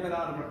 All I get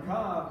out of a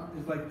carb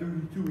is like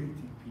 32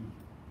 ATP.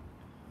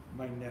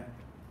 My neck.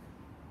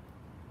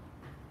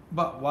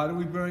 But why do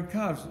we burn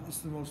carbs? It's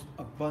the most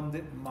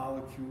abundant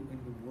molecule in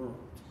the world.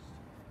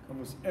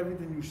 Almost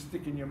everything you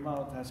stick in your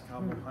mouth has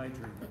carbohydrate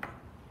in it.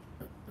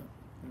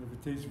 And if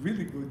it tastes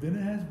really good, then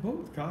it has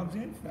both carbs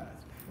and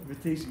fats. If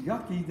it tastes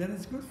yucky, then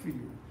it's good for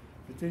you.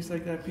 If it tastes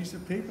like that piece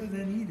of paper,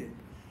 then eat it.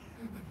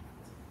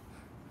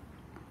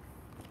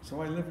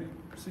 So I live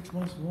 6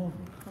 months longer.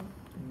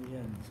 in the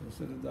end. So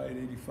instead of die at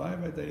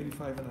 85, I die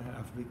 85 and a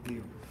half, big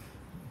deal.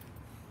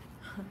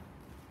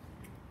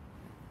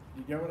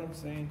 You get what I'm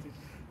saying?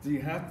 Do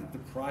you have to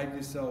deprive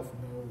yourself?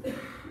 No,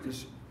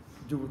 just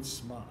do it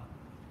smart.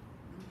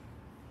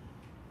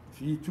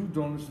 If you eat 2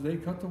 donuts a day,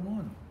 cut to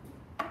 1.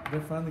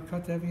 Then finally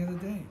cut to every other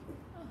day.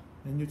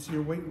 And you'd see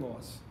your weight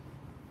loss.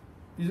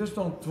 You just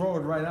don't throw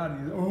it right out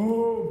and you,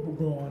 oh, we're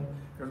gone.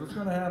 Because what's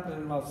going to happen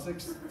in about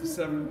 6 to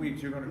 7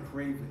 weeks, you're going to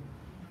crave it.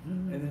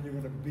 And then you're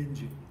going to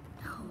binge it.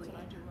 Oh, That's yeah.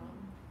 what I do wrong.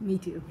 Me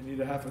too. You need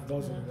a half a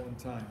dozen at one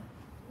time.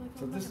 Like,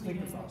 So I'm just not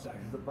think eating about it. that,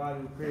 'cause the body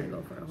will I crave go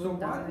it. for a So whole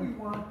why do we dozen.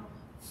 want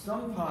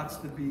some parts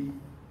to be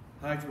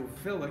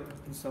hydrophilic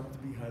and some to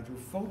be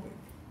hydrophobic?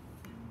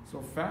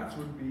 So fats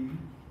would be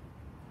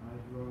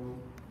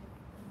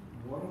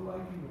water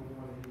liking or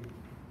water hating?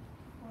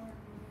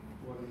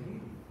 Water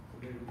hating. So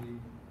they would be,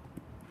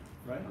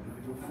 right? The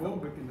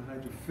hydrophobic and the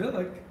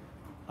hydrophilic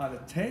are the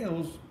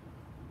tails,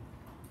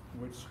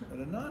 which are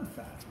the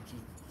non-fats, which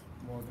is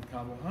more of the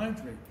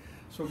carbohydrate.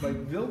 So by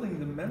building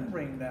the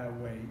membrane that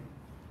way,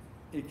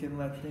 it can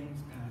let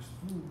things pass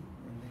through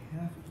when they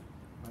have to,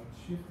 by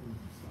shifting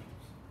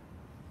themselves.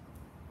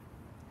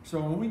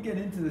 So when we get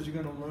into this,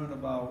 you're going to learn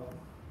about.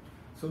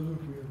 So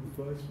look, we have the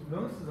phosphate.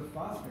 Notice there's a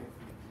phosphate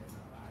group here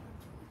now added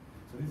to it.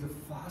 So these are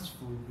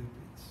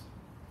phospholipids.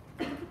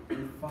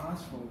 They're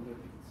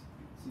phospholipids.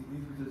 See,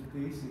 these were just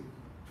basic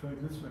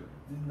triglycerides.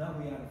 Then now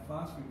we add a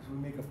phosphate, so we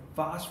make a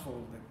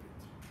phospholipid.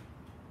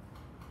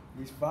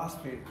 These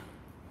phosphate.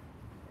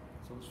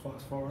 So it's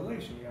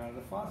phosphorylation. We added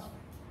a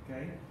phosphate.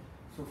 Okay.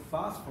 So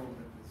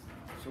phospholipids.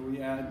 So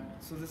we add.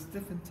 So there's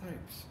different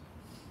types.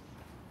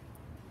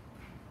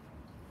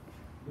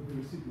 Look at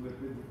the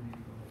superlipid would be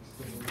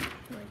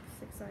Like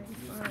This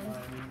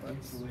 695.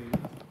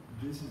 insulated.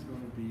 This is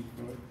going to be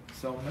for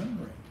cell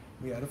membrane.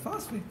 We add a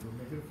phosphate to it,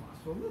 make it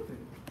a phospholipid.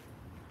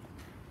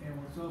 And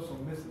what's also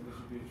missing, this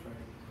would be a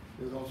trait,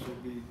 there would also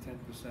be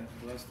 10%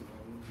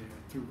 cholesterol in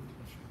there too,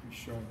 that should be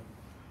shown.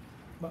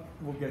 But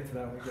we'll get to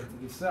that when we get to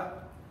the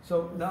cell.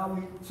 So now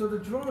so the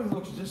drawing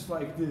looks just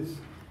like this.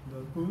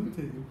 Now pull the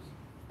tails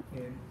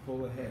and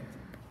pull ahead.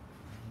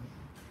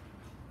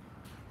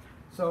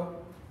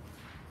 So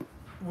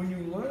when you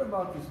learn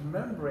about this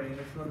membrane,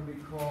 it's going to be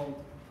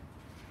called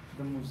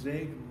the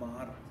mosaic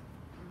model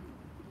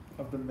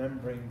of the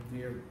membrane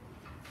theory.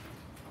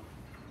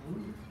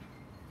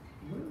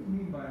 What do we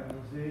mean by a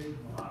mosaic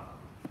model?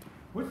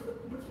 What's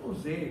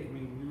mosaic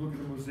mean when you look at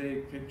the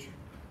mosaic picture?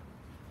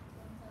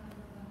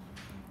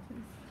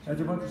 As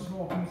a bunch of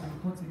small pieces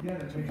put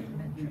together to make a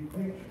big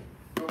picture.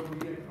 So when we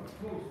get up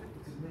close,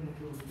 it's as many of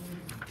those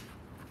things.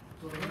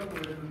 So in other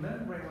words, the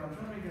membrane, what I'm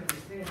trying to make you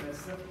understand, that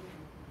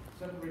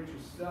separates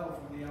yourself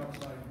from the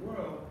outside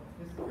world,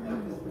 it's like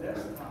this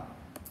desktop.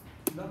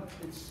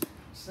 It's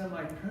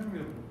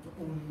semi-permeable to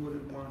only what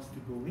it wants to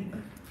go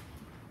in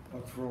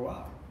or throw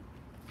out.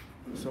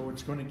 So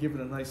it's going to give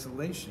it an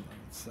isolation of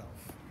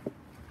itself.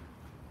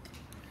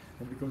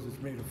 And because it's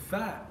made of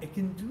fat, it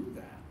can do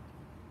that.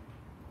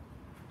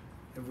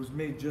 If it was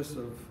made just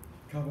of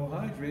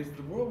carbohydrates,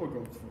 the world would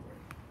go through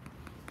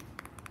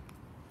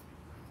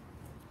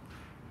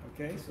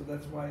it. Okay, so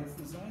that's why it's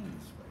designed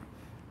this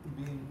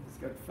way. Being it's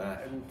got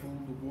fat, it will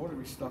hold the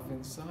watery stuff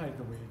inside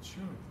the way it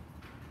should.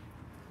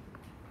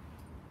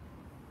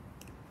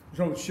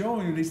 So it's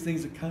showing you these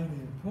things are kind of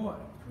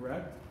important,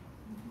 correct?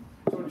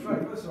 So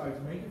triglycerides,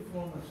 major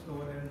form of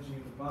stored energy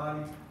in the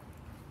body,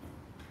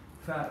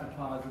 fat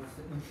deposits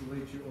to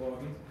insulate your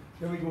organs.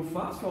 Then we go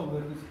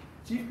phospholipids,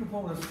 chief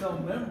component of cell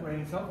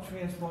membranes, help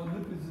transport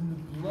lipids in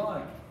the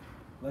blood,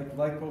 like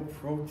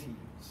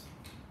lipoproteins.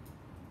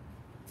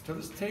 So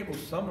this table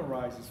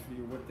summarizes for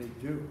you what they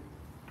do.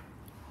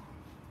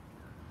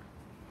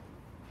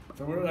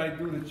 So what did I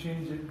do to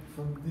change it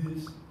from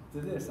this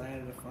to this? I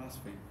added a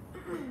phosphate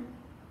group.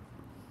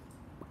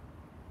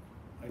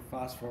 I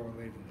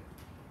phosphorylated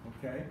it.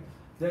 Okay?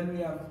 Then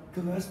we have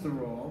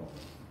cholesterol,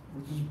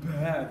 which is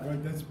bad,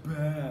 right? That's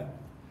bad.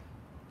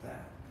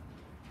 Bad.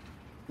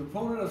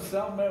 Component of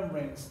cell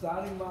membrane,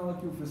 starting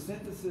molecule for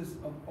synthesis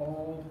of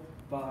all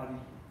body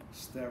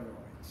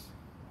steroids.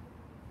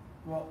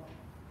 Well,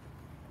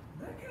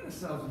 that kind of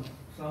sounds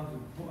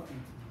important to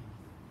me.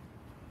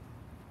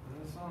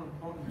 Does that sound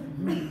important to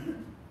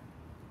you?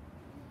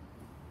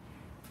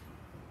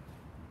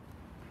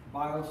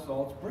 Bile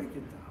salts break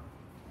it down,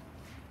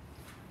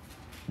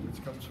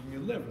 which comes from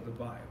your liver, the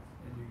bile,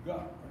 and your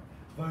gut.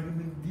 Right?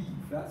 Vitamin D,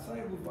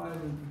 fat-soluble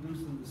vitamin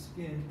produced in the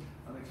skin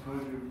on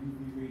exposure to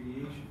UV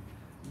radiation,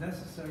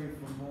 necessary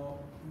for more,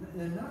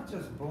 and not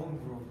just bone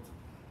growth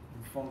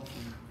and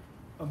function,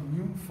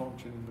 immune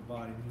function in the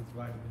body needs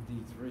vitamin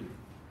D3.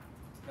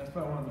 That's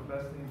probably one of the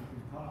best things you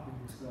can pop in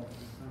yourself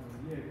this time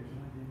of year because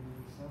you're not getting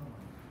any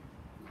sunlight.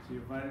 So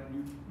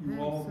you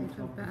all That's such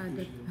a become bad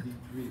deficient in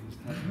D3 this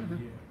time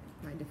of year.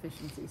 My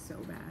deficiency is so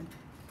bad.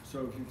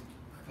 So if you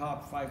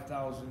pop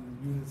 5,000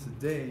 units a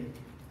day,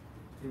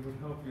 it would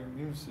help your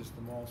immune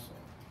system also.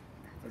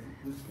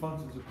 This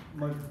functions a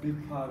much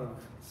big part of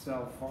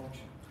cell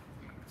function.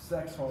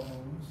 Sex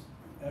hormones,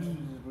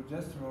 estrogens,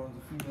 progesterone,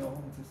 the female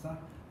hormone testosterone,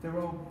 they're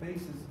all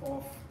bases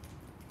off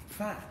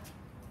fat.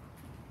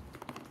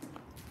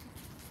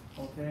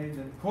 Okay,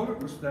 then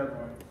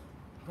corticosteroids.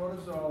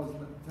 Cortisol is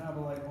a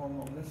metabolite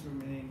hormone that's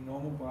remaining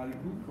normal body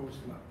glucose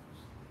levels.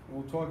 And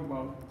we'll talk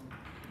about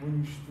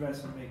when you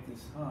stress and make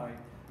this high.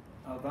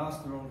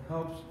 Aldosterone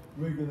helps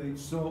regulate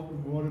salt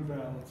and water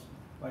balance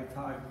by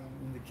tightening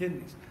in the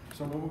kidneys.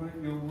 So what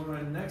you'll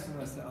learn next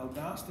semester,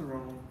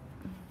 aldosterone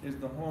is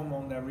the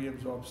hormone that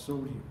reabsorbs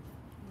sodium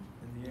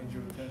in the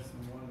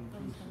angiotensin 1 and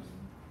 2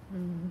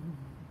 system.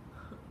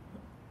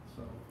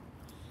 So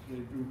they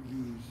do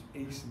use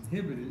ACE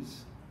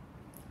inhibitors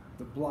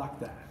to block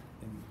that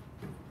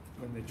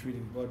when they're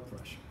treating blood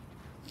pressure.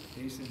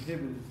 ACE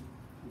inhibitors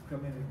will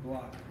come in and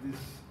block this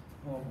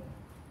hormone,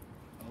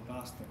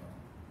 aldosterone.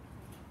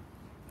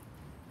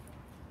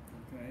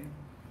 Okay?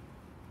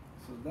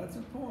 So that's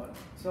important.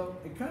 So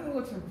it kind of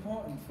looks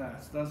important,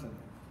 fats, doesn't it?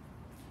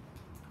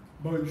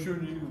 But you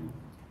shouldn't eat them.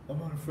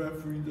 I'm on a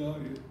fat-free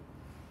diet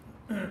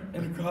and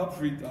a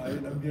carb-free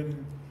diet. I'm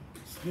getting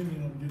skinny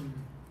and I'm getting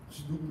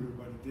stupider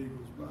by the day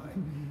goes by.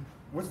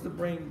 What's the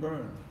brain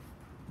burn?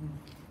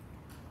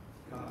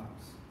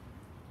 Carbs.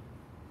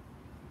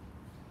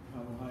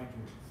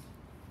 Carbohydrates.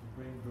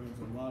 The brain burns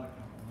a lot of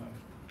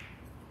carbohydrates.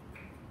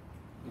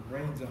 The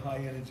brain's a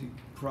high energy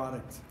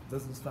product. It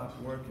doesn't stop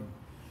working.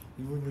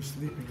 Even when you're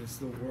sleeping, it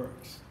still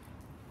works.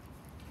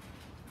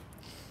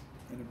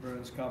 And it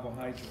burns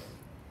carbohydrate.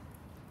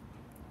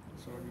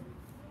 So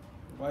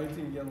why do you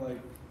think you get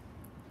like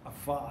a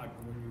fog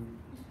when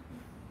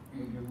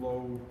you're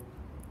low,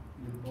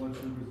 your blood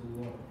sugars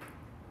are low?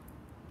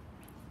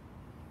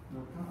 No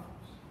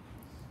carbs.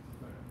 It's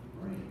affecting the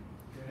brain,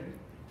 okay?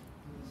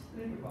 So just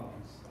think about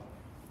this stuff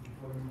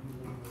before you do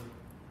all the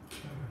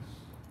tests.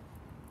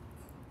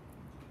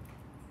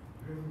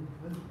 Very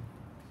cleansing.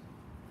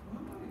 Why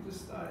don't you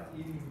just start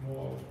eating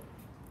more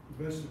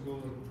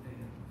vegetables and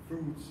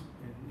fruits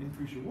and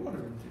increase your water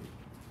intake?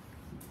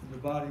 And the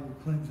body will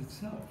cleanse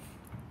itself.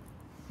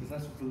 Because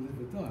that's what the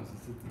liver does.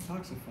 It's a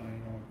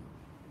detoxifying organ.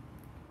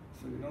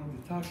 So you don't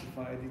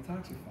detoxify a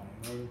detoxifying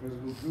organ because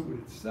it will do it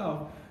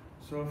itself.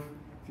 So if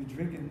you're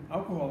drinking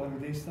alcohol every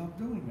day, stop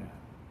doing that.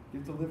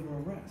 Give the liver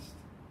a rest.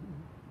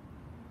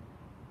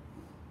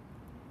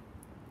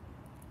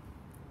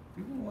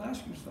 People will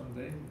ask you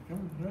someday,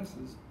 become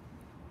nurses,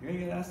 you're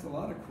going to get asked a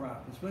lot of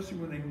crap, especially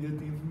when they can get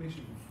the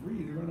information for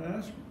free. They're going to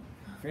ask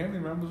you. Family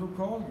members will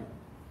call you.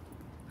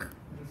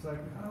 And it's like,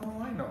 how do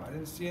I know? I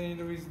didn't see any of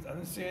the I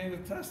didn't see any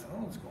of the tests. I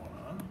don't know what's going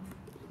on.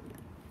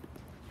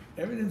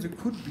 Everything's a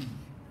could be. You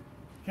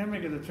can't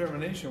make a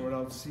determination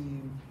without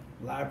seeing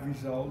lab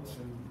results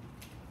and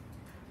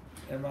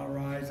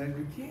MRIs, and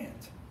you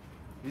can't.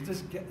 You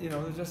just get,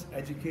 they're just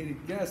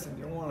educated guess, and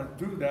you don't want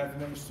to do that if you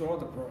never saw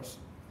the person,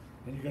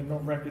 and you got no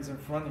records in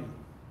front of you.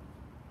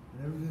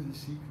 And everything's a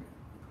secret.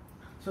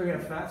 So you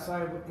have fat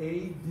soluble A,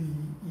 D,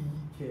 E,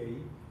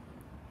 K.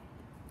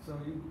 So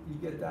you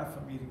get that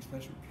from eating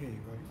special K,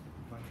 right?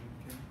 Vitamin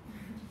K.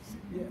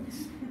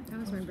 Yes. That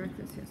was my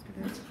breakfast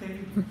yesterday. What's K?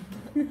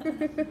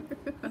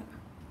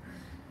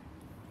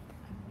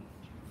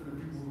 For the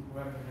people who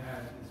haven't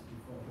had this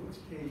before, what's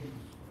K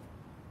used for?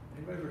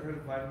 Anybody ever heard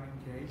of vitamin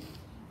K?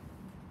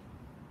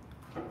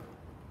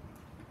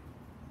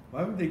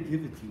 Why would they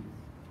give it to you?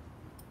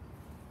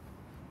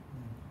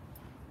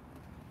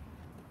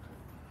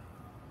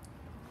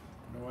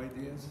 No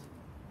ideas?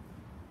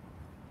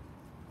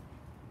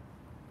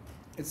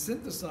 It's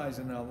synthesized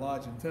in our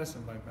large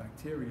intestine by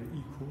bacteria,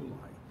 E. coli.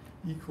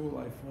 E.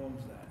 coli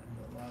forms that in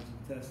the large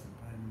intestine,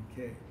 vitamin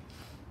K.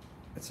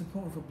 It's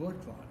important for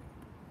blood clotting.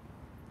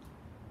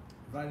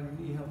 Vitamin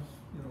E helps,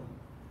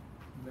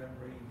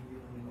 membrane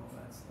healing and all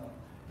that stuff.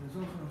 And it's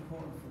also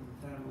important for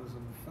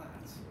metabolism of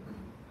fats.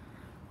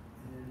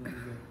 And then you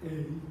got A,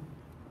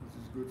 which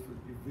is good for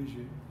your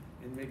vision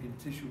and making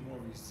tissue more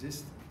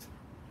resistant.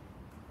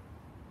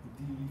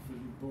 D for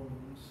your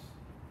bones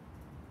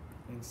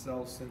and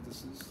cell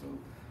synthesis. So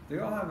they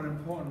all have an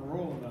important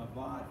role in our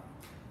body,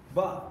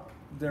 but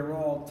they're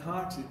all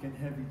toxic in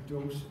heavy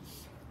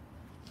doses.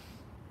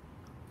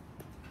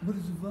 What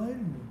is a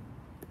vitamin?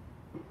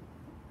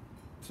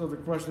 So the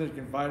question is,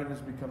 can vitamins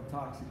become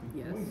toxic and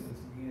Yes. poisonous?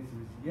 And the answer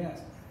is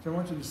yes. So I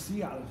want you to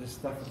see all of this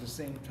stuff at the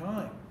same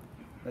time,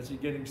 that you're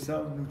getting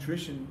some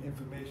nutrition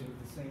information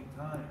at the same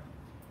time.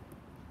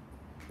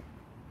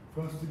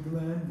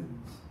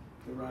 Prostaglandins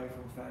derived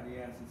from fatty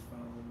acids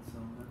found in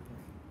some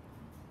membrane.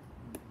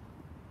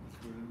 That's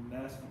where the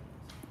nasty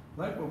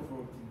ones.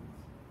 Lipoproteins.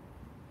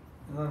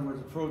 In other words,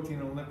 a protein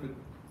and lipid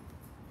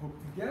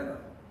hooked together.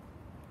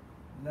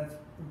 And that's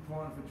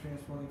important for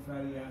transporting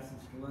fatty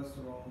acids,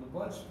 cholesterol in the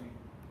bloodstream.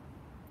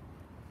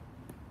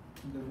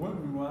 And the one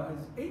we want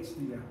is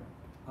HDL,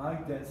 high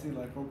density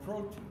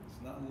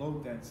lipoproteins, not low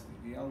density,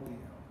 the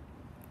LDL.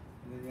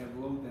 And then you have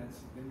low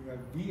density. Then you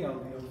have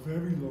VLDL,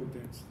 very low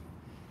density,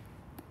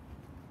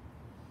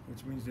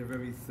 which means they're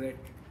very thick,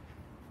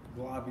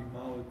 blobby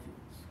molecules.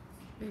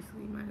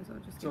 Basically, you might as well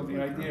just. So get the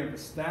blood idea of clot. a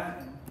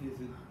statin is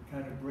it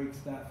kind of breaks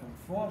that from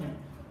forming,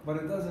 but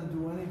it doesn't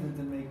do anything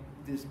to make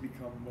this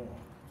become more.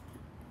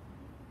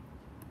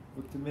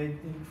 but to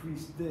make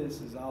increase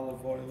this is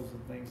olive oils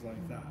and things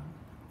like that.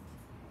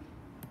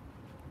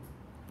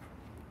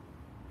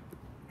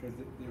 Because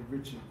they're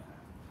rich in that.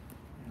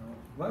 You know,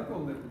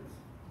 glycolipids,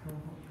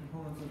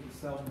 components of the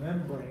cell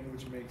membrane,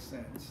 which makes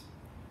sense.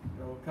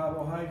 You know,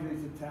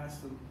 carbohydrates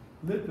attached to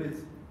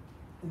lipids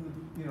in the,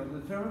 you know,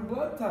 determine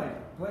blood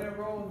type, play a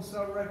role in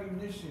cell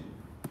recognition,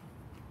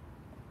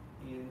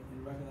 in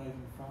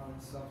recognizing foreign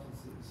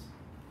substances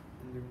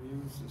in the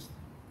immune system.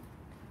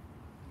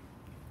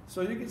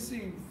 So you can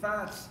see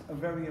fats are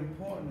very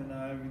important in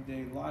our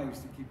everyday lives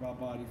to keep our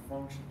body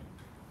functioning,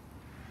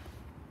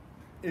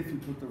 if you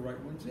put the right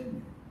ones in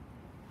you.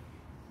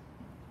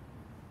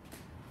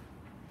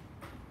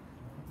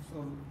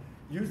 So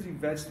usually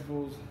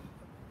vegetables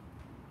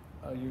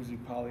are usually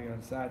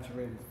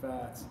polyunsaturated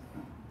fats,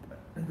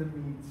 and the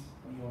meats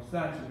are more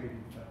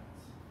saturated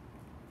fats,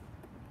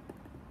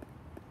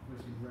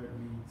 especially red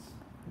meats.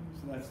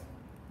 So that's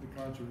the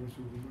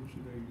controversial, what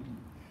should I eat?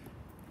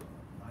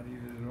 Not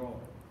eat it at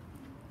all.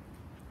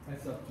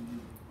 That's up to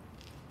you.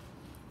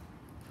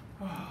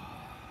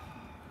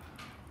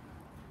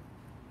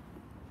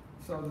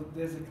 So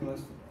there's a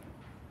cholesterol.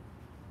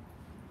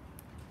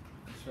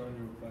 I'm showing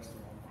you a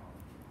cholesterol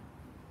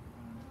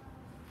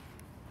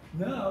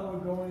model. Now we're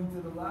going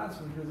to the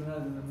last one because it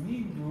has an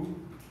amine group.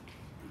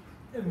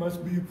 It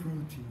must be a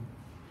protein.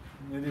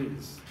 And it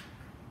is.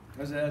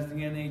 Because it has the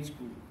NH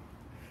group.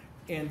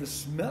 And the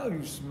smell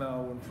you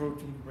smell when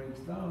protein breaks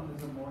down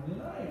is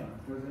ammonium ion,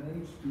 because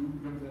an H2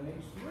 becomes an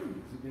H3, so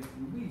it gets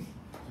released.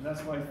 And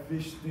that's why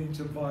fish stinks,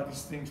 your body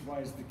stinks, why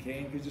it's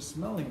decaying, because you're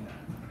smelling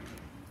that.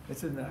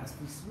 It's a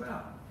nasty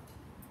smell.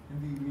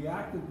 And the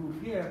reactive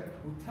group here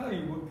will tell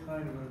you what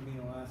kind of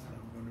amino acid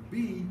I'm going to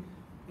be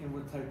and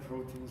what type of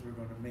proteins we're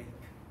going to make.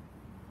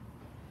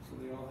 So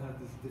they all have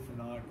this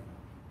different argument.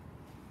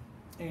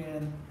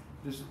 And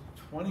there's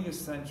 20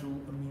 essential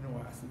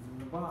amino acids in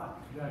the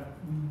body that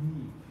we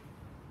need.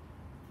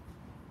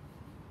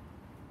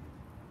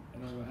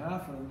 And over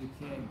half of them you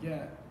can't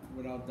get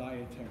without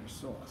dietary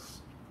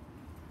source.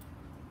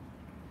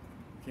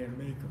 You can't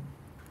make them.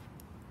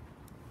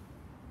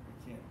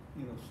 You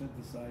can't,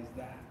 synthesize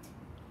that.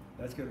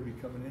 That's going to be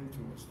coming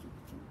into us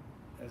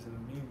as an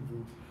amine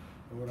group,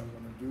 and what I'm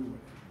going to do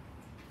with it.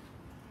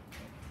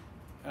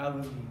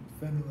 Alanine,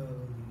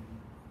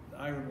 phenylalanine,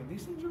 iodine,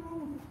 these things are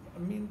all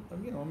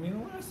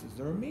amino acids.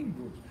 They're amine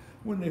groups.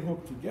 When they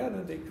hook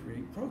together, they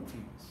create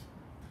proteins.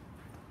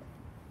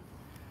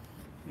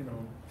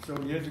 So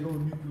years ago, we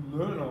need to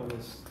learn all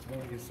this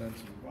 20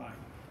 essentials. Why?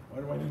 Why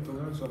do I need to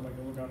learn something I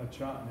can look on a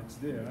chart and it's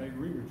there? I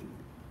agree with you.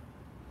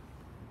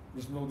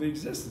 Just know they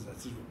exist.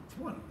 That's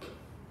 20.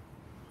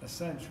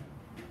 Essential.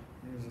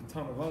 And there's a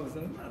ton of others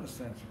that are not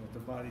essential, but the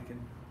body can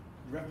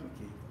replicate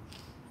them.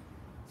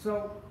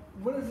 So,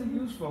 what is it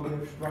used for? We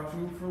have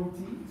structural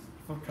proteins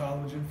for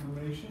collagen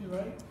formation,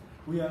 right?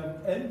 We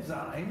have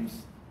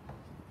enzymes.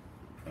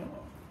 Oh,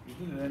 you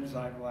did an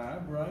enzyme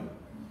lab, right?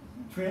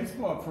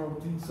 Transport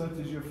proteins such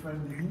as your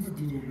friend the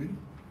hemoglobin.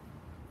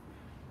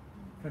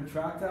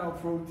 Contractile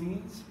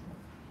proteins,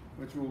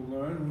 which we'll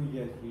learn when we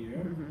get here.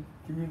 Mm-hmm.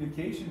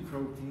 Communication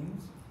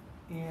proteins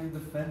and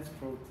defense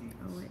proteins.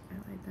 Oh wait, I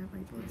like that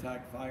right to there.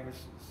 attack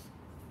viruses.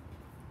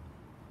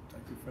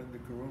 Like your friend the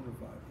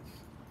coronavirus.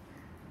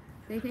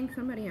 They think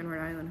somebody in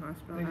Rhode Island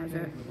Hospital has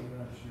it. But they're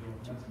not sure.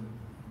 That's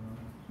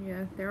good.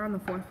 Yeah, they're on the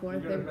 4th floor. You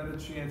got a better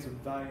chance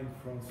of dying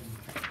from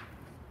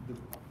the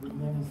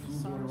normal flu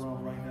going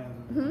around right now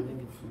than the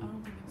normal flu. I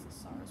don't think it's the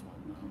SARS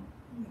one though.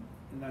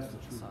 And that's the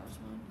The truth. SARS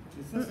one.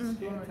 It's just a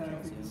scare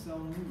tactic to sell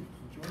news.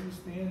 Don't you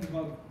understand?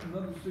 About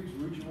another 6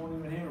 weeks, you won't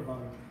even hear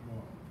about it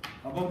anymore.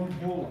 How about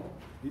Ebola?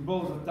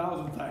 Ebola is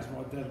 1,000 times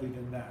more deadly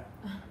than that.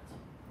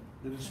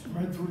 Did it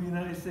spread through the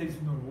United States?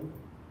 No.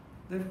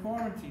 They've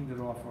quarantined it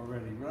off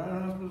already. Rhode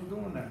Island Hospital's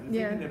doing that.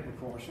 They're taking their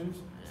precautions.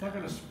 It's not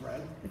going to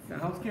spread. The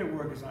healthcare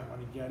workers aren't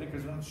going to get it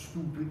because they're not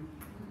stupid.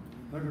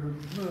 They're going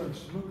to look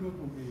up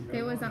with me.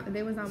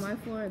 They was on my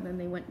floor, and then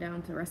they went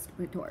down to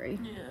respiratory.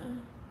 Yeah.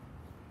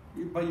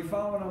 But you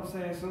follow what I'm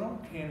saying? So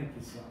don't panic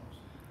yourselves.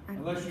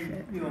 Unless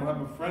you have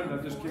a friend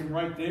that just came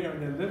right there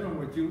and they're living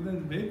with you,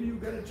 then maybe you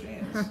get a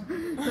chance.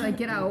 So like,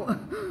 get out.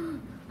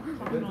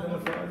 Get that out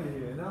of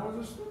here. And I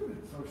was a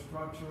student, so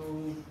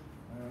structural,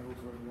 those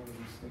are one of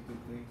the distinctive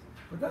things.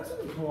 But that's an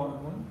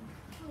important one.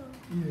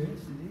 Yes,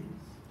 it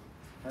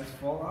is. Has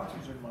 4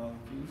 oxygen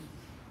molecules.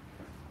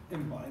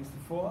 It binds to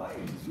 4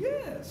 ions.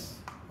 Yes.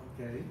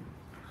 Okay.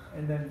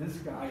 And then this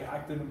guy,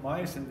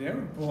 actinomycin, they're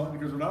important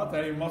because without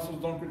that, your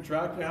muscles don't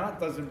contract, your heart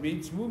doesn't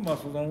beat, smooth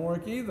muscles don't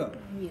work either.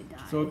 You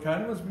die. So it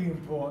kind of must be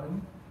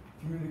important.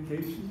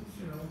 Communications,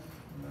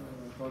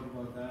 I'll talk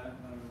about that,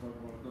 and I'll talk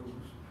about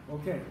those.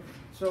 Okay,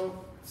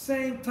 so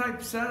same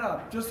type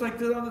setup, just like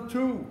the other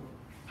 2.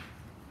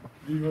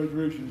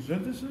 Dehydration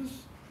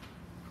synthesis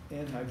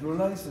and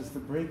hydrolysis to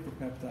break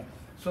the peptide.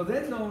 So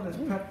they're known as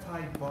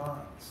peptide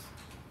bonds.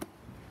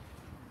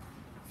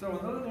 So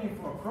another name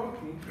for a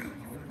protein is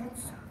a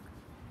peptide.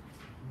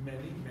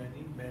 Many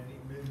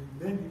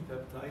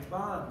peptide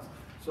bonds.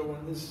 So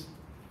when this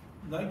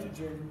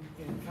nitrogen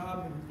and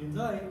carbon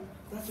unite,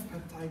 that's a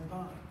peptide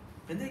bond.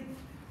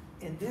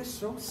 And they're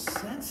so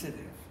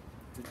sensitive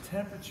to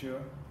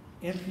temperature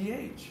and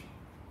pH.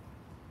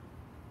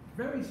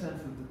 Very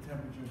sensitive to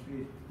temperature and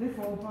pH. They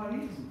fall apart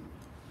easy.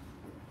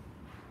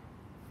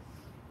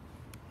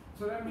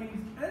 So that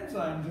means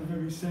enzymes are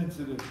very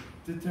sensitive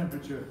to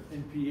temperature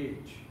and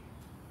pH,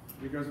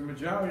 because the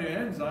majority of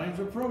enzymes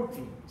are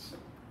proteins.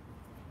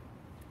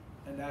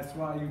 And that's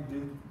why you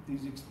did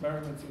these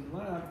experiments in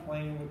lab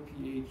playing with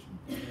pH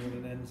and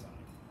with an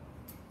enzyme.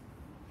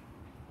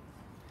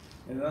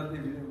 And another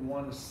thing, if you didn't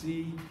want to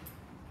see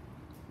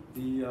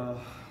the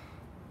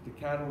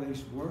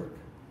catalase work,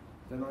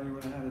 then all you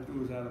would have had to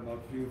do is add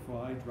about 3 or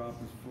 4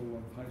 eyedroppers full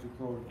of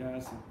hydrochloric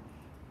acid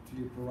to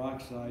your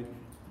peroxide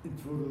and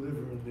throw the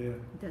liver in there,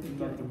 and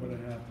nothing would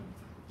have happened.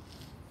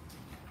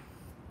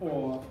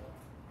 Or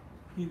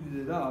heated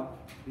it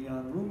up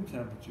beyond room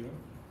temperature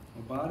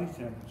or body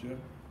temperature,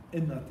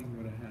 and nothing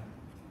would have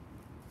happened.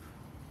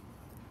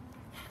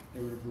 They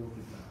would have broken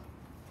it down.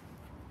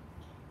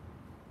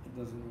 It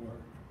doesn't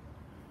work.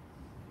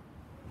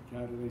 The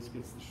catalase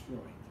gets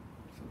destroyed.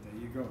 So there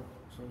you go.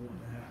 So it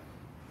wouldn't happen.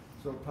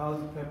 So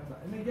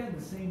polypeptide, and again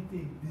the same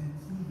thing,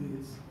 this and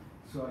this.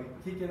 So I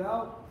kick it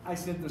out, I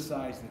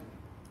synthesize it.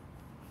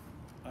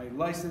 I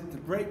lyse it to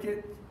break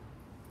it,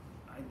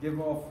 I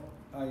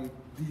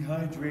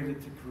dehydrate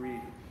it to create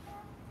it.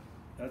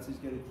 That's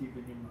just gotta keep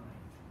in your mind.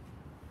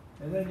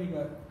 And then you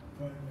got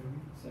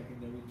primary,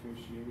 secondary,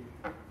 tertiary,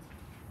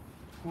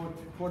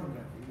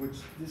 quaternary,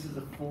 which this is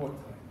a 4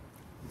 type.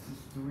 This is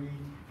 3,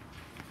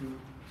 2.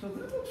 So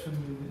that looks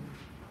familiar.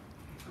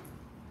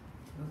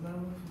 Doesn't that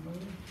look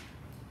familiar?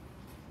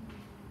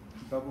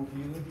 Double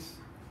helix?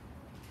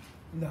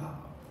 No,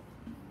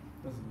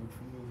 doesn't look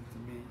familiar to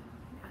me.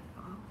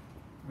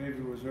 Maybe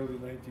it was early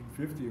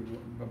 1950 or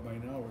what, but by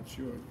now it's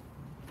short.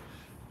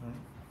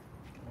 Right?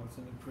 What's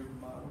in the Crick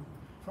model?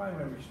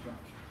 Primary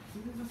structure.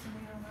 See, these are some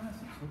amino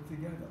acids hooked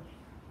together.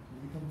 They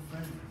become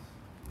friends.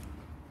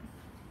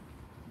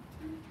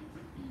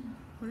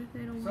 What if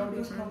they don't So want to be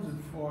this comes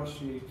friends? in 4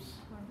 shapes.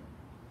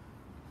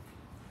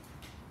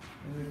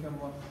 And they come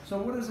up. So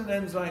what does an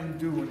enzyme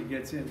do when it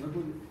gets in? Look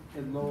what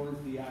it lowers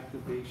the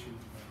activation.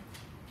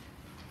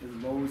 It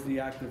lowers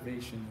the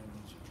activation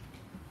energy.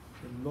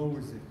 It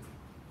lowers it.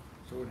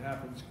 So it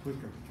happens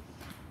quicker.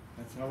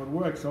 That's how it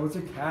works. So it's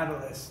a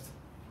catalyst.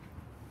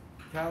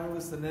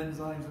 Catalyst and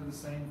enzymes are the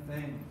same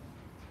thing.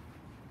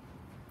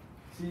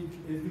 See,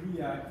 if it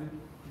reacted,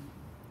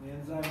 the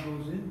enzyme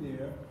goes in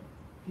there,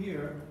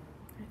 here,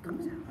 It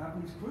comes out.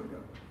 happens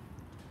quicker.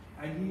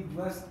 I need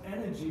less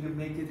energy to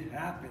make it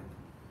happen.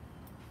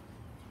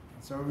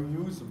 That's how we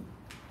use them.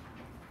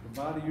 The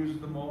body uses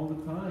them all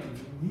the time.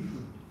 We need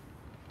them.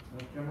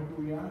 Like chemical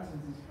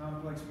reactions, these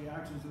complex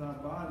reactions in our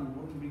body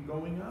wouldn't be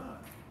going on.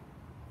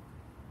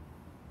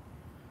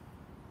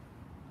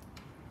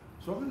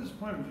 So up to this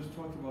point, we just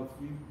talked about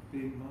 3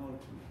 big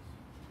molecules.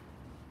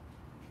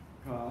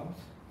 Carbs,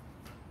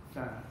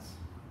 fats,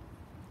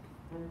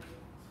 proteins.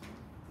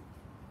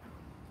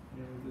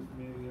 And we just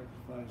mainly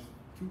emphasized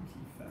 2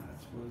 key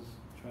fats was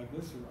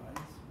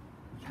triglycerides,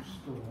 which you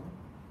store,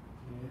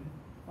 and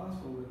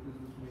phospholipids,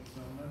 which make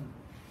some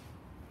membrane.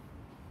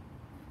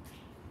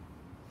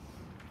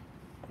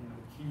 And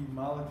the key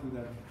molecule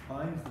that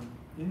binds them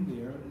in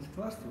there is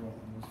cholesterol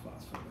in those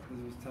phospholipids.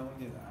 I was telling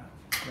you that.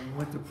 Then we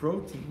went to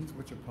proteins,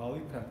 which are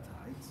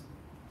polypeptides,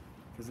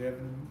 because they have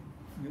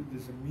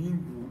this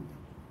amine group,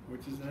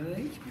 which is an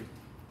H group.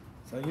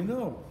 So you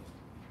know,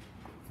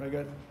 if I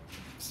got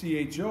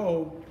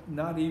CHO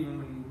not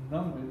evenly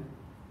numbered,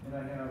 and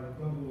I have a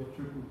double or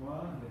triple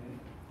bond there,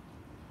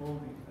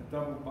 holding a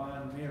double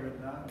bond there and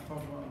not a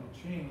couple on the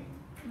chain,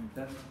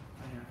 then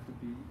I have to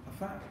be a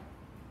fat.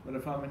 But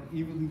if I'm an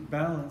evenly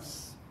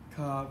balanced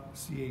carb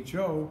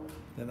CHO,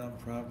 then I'm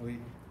probably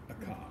a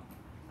carb.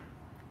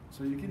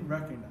 So you can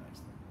recognize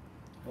them.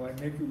 Will I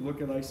make you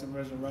look at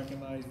isomers and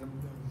recognize them?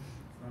 No, it's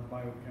not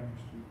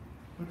biochemistry.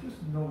 But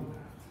just know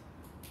that.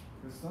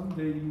 Because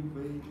someday you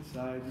may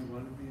decide you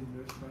want to be a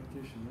nurse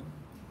practitioner,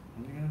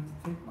 and you're going to have to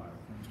take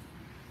biochemistry.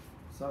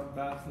 Some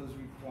bachelors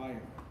require it.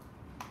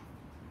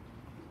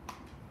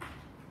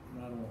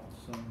 Not all,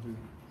 some do.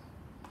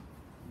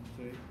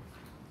 Okay?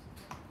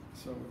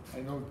 So I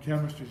know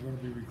chemistry is going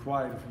to be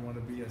required if you want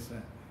to be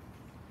BSN.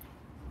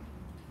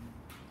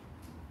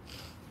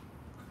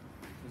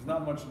 There's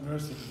not much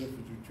nursing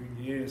difference between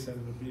the ASN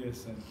and the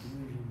BSN,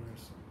 community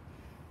nursing.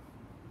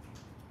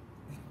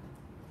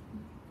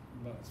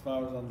 But as far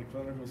as on the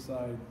clinical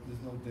side,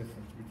 there's no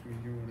difference between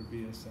you and a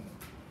BSN.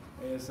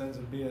 ASNs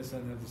and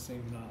BSN have the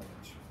same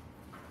knowledge.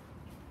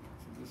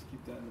 So just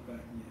keep that in the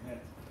back of your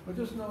head. But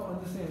just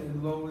understand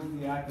it lowers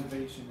the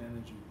activation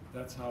energy.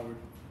 That's how it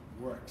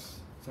works.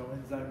 So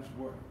enzymes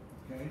work,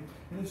 okay?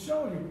 And it's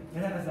showing you,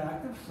 it has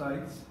active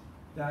sites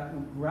that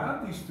will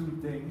grab these 2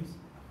 things,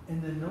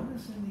 and then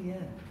notice in the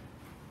end,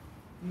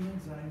 the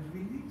enzyme is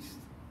released,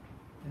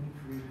 and it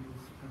creates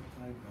this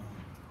peptide bond.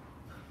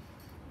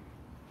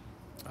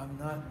 I'm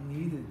not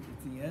needed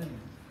at the end.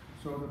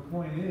 So the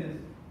point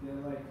is,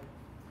 they're like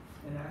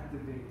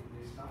inactivated.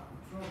 They stop the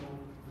trouble,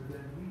 but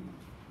then leave.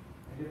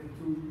 I get the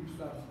two, you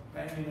start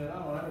banging it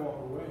out, I walk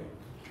away.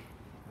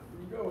 There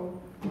we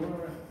go. Go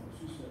around.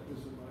 She said,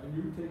 listen, and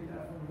you take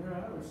that from here, I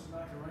would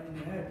smack her right in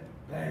the head.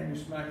 Bang,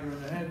 you smack her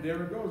in the head,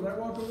 there it goes. I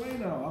walk away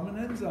now. I'm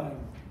an enzyme.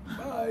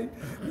 Bye.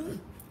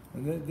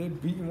 And they're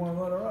beating one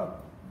another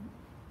up.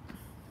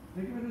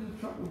 Think of it as a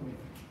troublemaker.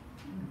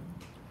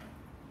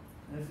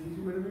 That's the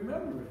easy way to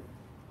remember it.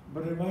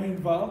 But am I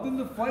involved in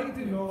the fight?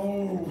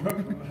 No. I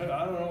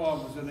don't know,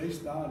 officer. They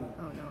started.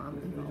 Oh no, I'm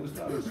They involved. just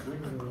started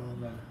swinging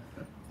around that.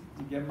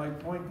 You get my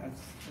point?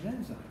 That's an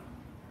enzyme.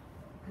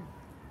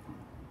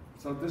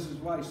 So this is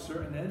why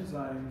certain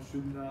enzymes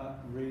should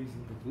not raise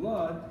in the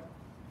blood,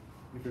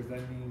 because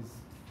that means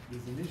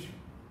there's an issue.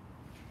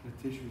 The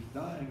tissue is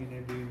dying and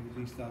they're being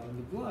released out in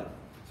the blood.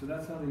 So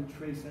that's how they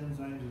trace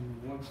enzymes in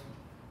the bloodstream.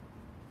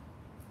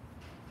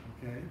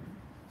 Okay?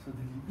 So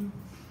there you go.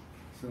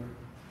 So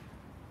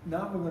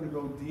now we're going to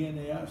go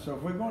DNA out. So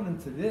if we're going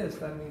into this,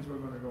 that means we're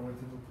going to go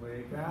into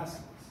nucleic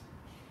acids.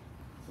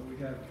 So we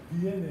have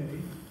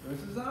DNA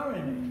versus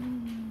RNA.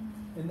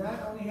 And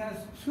that only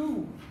has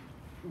two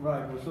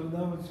ribos. So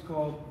now it's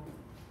called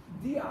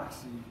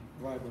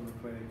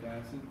deoxyribonucleic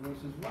acid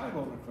versus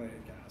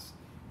ribonucleic acid.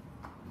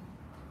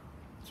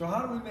 So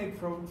how do we make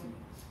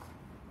proteins?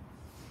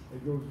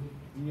 It goes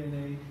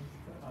DNA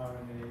to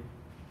RNA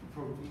to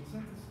protein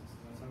synthesis.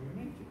 That's how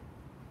we make it.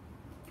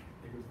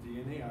 It goes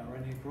DNA,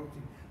 RNA,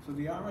 protein. So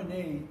the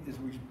RNA is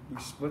we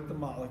split the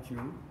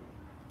molecule,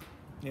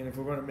 and if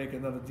we're going to make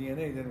another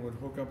DNA, then it would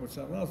hook up with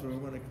something else. But if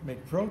we're going to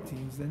make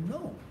proteins, then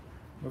no.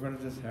 We're going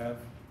to just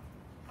have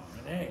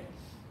RNA.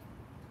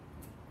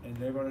 And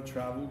they're going to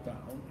travel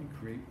down and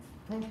create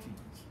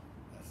proteins.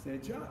 That's their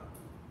job.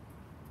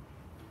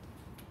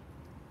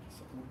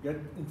 So we'll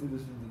get into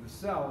this into the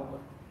cell,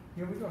 but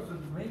here we go. So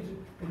the major,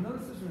 and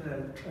notice this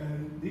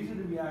one, these are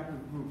the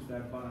reactive groups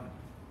that bind.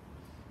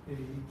 A,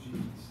 G,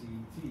 C,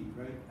 T,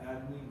 right?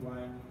 Adenine,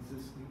 guanine,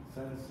 cysteine,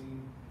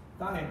 cytosine,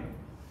 thymine.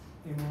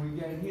 And when we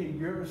get here,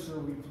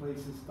 uracil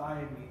replaces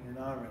thymine and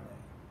RNA.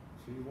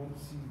 So you won't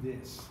see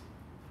this.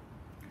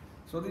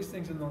 So these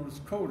things are known as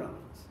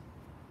codons.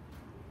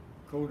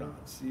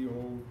 Codons,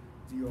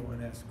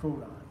 C-O-D-O-N-S,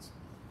 codons.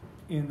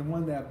 And the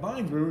one that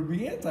binds with it would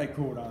be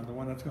anticodon, the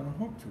one that's going to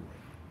hook to it.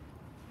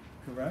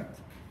 Correct?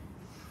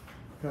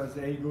 Because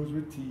A goes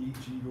with T,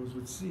 G goes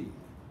with C.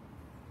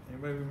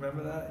 Anybody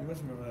remember that? You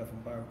must remember that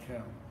from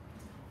biochem.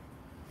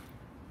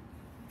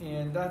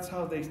 And that's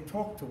how they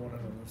talk to one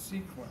another,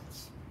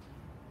 sequence.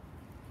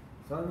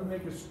 So how do we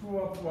make a screw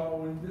up? Well,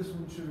 when this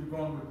one should have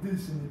gone with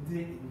this and it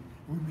didn't,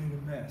 we made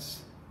a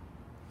mess.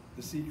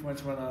 The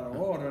sequence went out of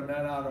order, and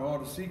that out of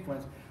order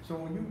sequence. So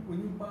when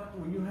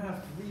you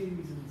have three of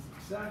these in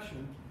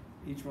succession,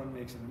 each one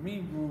makes an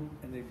amine group,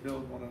 and they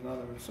build one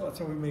another. So that's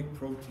how we make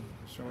protein.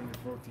 We're showing you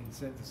protein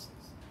synthesis.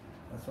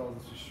 That's all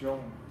this is showing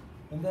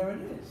you. And there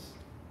it is.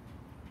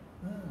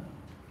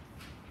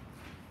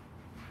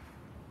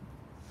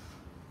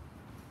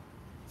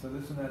 So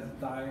this one has a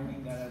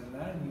diamine, that has an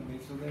adenine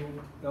base, so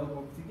they'll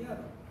go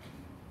together.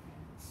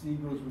 C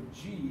goes with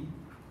G,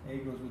 A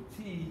goes with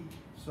T.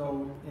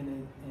 So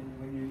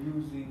when you're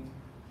using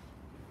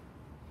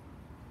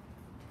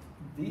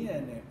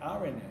DNA,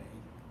 RNA,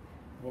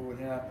 what would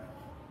happen?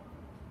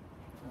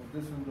 Well,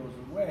 this one goes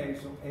away,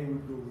 so A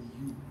would go with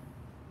U.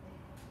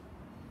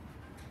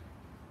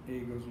 A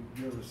goes with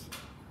uracil.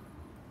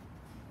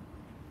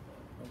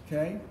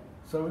 Okay?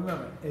 So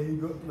remember, A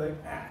go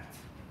like at.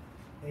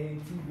 A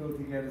and T go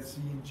together, C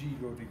and G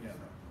go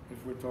together.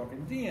 If we're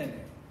talking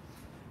DNA.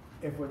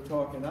 If we're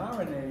talking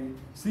RNA,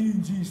 C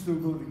and G still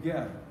go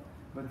together.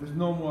 But there's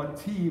no more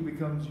T, it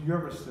becomes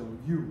uracil,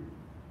 U.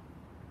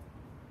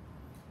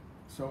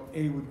 So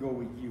A would go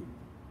with U.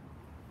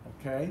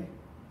 Okay?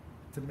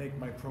 To make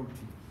my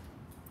protein.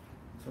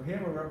 So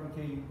here we're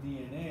replicating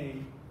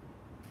DNA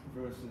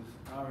versus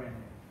RNA.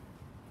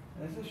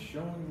 And it's just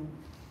showing you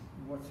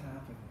what's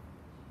happening.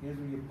 Here's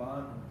where your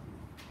bond would be.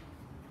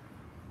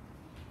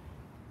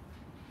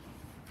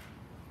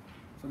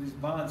 So these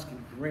bonds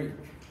can break.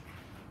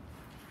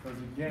 Because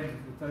again,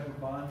 the type of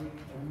bonding,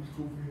 always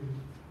covalent.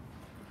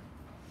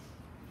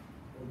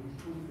 Always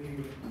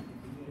covalent.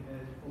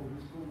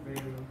 Always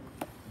covalent.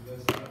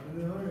 That's not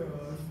an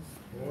ion.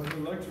 Or an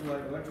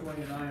electrolyte.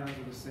 Electrolyte and ions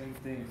are the same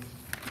thing.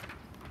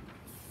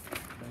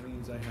 That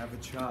means I have a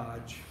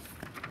charge.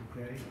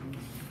 Okay?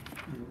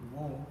 It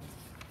won't.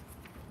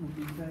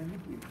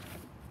 Nucleotides.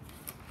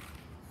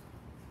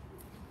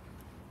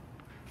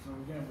 So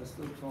again, we're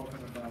still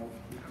talking about,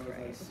 because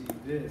I see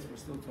this, we're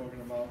still talking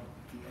about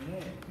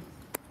DNA.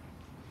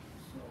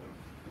 So,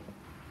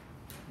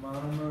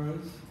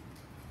 monomers.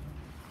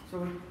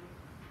 So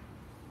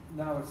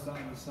now it's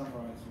starting to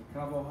summarize. So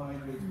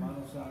carbohydrates,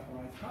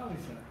 monosaccharides,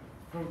 polysaccharides,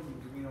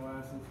 proteins, amino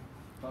acids,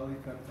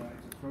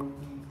 polypeptides,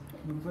 proteins,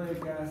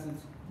 nucleic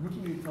acids,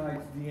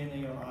 nucleotides, DNA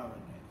or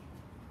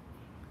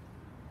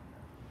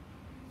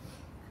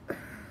RNA.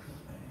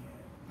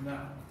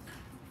 Now,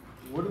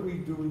 what are we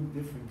doing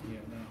different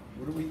here now?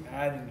 What are we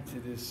adding to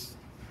this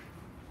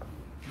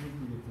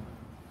nucleotide?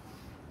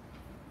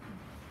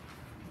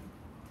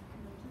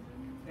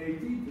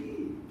 ATP.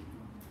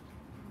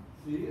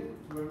 See?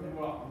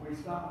 well, we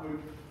start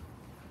with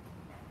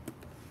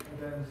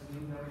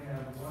adenosine, then we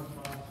have one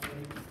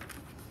phosphate,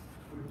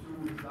 with two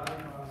is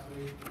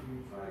diphosphate, we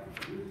try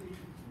to usually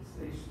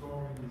stay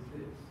storing is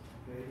this,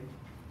 okay?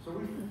 So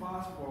we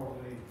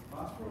phosphorylate.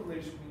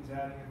 Phosphorylation means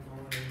adding and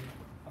throwing in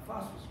a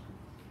phosphorus group.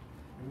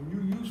 And when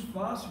you use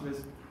phosphorus,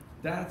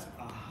 that's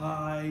a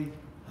high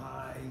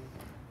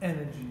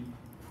energy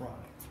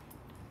product.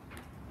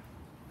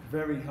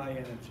 Very high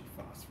energy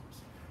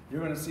phosphorus.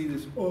 You're gonna see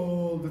this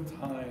all the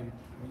time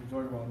when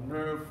you're talking about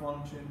nerve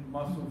function,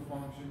 muscle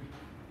function.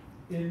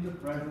 In the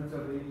presence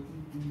of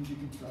ATP, the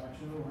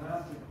contraction will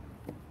happen.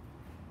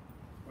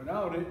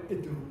 Without it,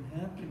 it don't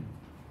happen.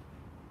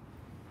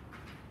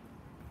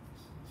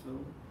 So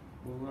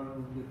we'll learn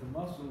when we get the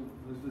muscle,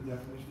 there's the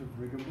definition of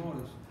rigor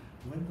mortis.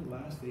 When the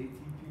last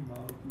ATP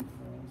molecule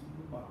forms in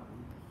the body,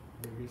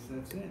 rigor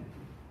sets in.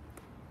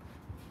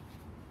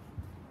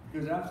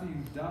 Because after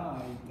you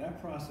die,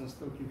 that process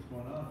still keeps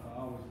going on for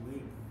hours later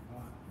in the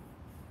body.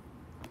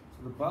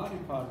 So the body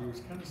part of you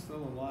is kind of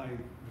still alive,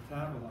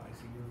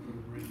 metabolizing, even though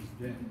the brain is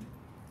dead.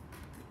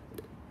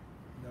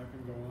 That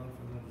can go on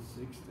for another 6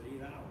 to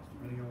 8 hours,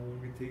 depending on how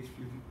long it takes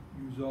for you to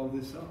use all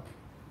this up.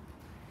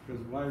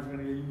 Because why is it going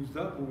to get used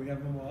up when we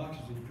have no more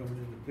oxygen coming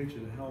in the picture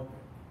to help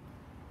it?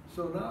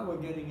 So now we're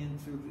getting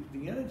into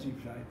the energy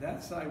side.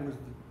 That side was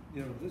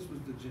this was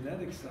the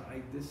genetic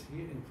side, this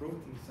here in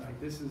protein side,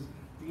 this is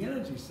the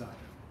energy side.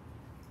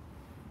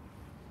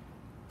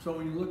 So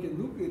when you look at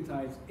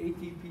nucleotides,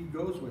 ATP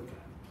goes with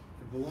that.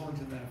 It belongs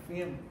in that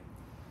family.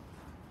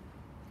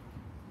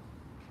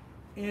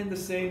 And the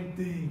same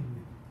thing,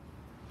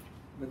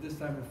 but this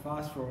time we're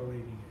phosphorylating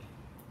it.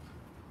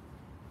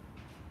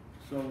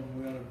 So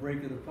we're going to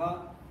break it apart,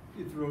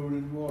 you throw it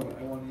in water.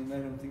 I want to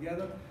unite them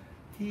together.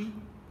 Heat.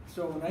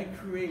 So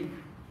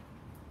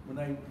when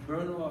I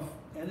burn off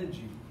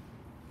energy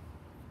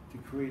to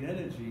create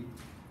energy,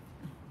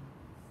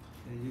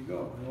 there you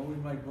go. And always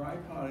my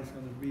byproduct is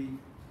going to be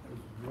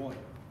water.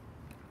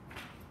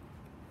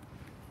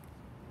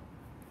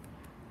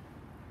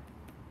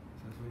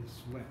 So that's why you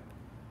sweat.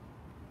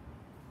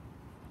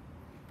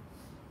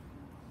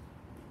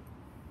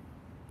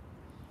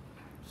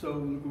 So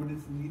look what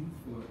it's needed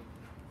for.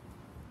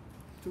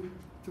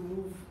 To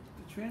move,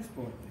 to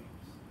transport things.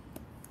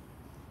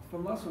 For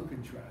muscle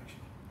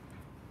contraction,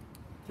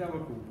 chemical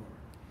work.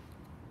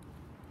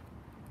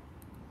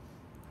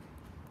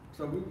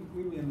 So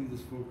we mainly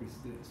just focus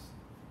this.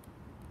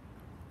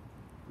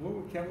 What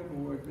would chemical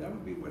work? That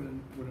would be with a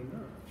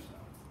nerve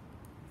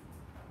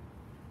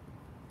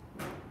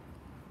cell.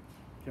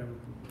 Chemical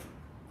work,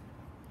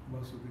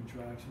 muscle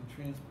contraction,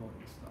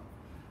 transporting stuff.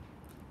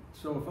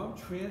 So if I'm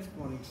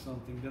transporting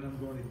something, then I'm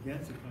going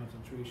against a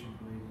concentration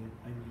gradient.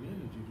 I need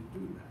energy to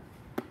do that.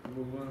 And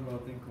we'll learn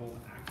about a thing called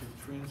active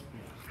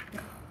transport.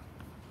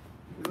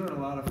 We learn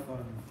a lot of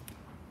fun.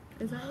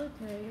 Is that what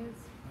today is?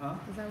 Huh?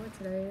 Is that what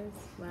today is?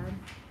 Lab?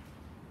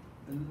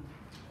 And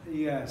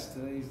yes,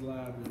 today's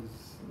lab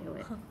is Knew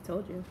it.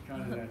 Told you.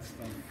 kind of that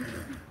stuff.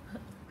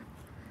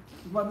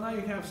 But now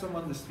you have some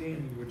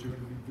understanding what you're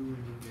going to be doing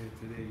in there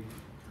today.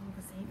 It's all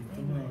the same And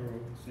thing. tomorrow,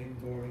 same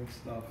boring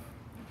stuff.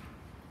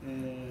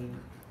 And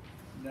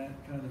that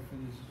kind of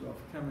finishes off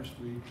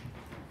chemistry.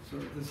 So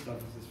this stuff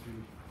is just for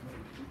you.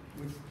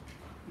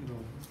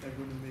 What's that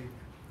going to make?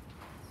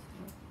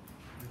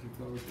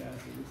 Nitric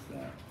acid, what's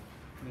that?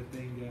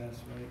 Methane gas,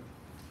 right?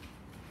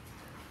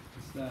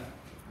 What's that?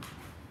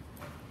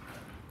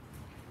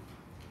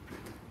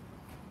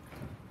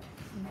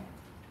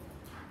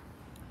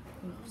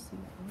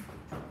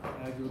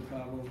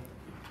 Hydrocarbon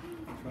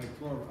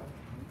trichloride,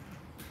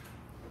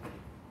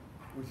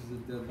 which is a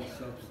deadly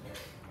substance.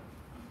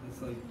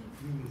 That's like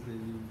humans they use,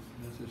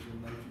 and that's just your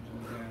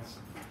nitrogen gas.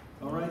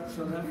 All right,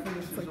 so that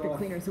finishes It's like off. the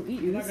cleaners who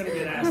eat You're not going to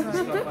get asked this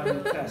stuff on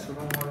the test, so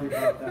don't worry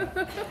about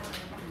that.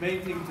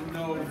 Main thing to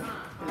know is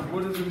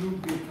what is a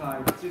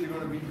nucleotide? It's either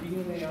going to be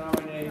DNA,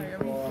 RNA,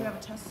 You have a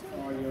test?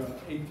 or your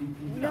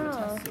ATP. No.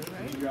 Test,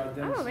 right? Your I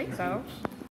don't think so. adenosine.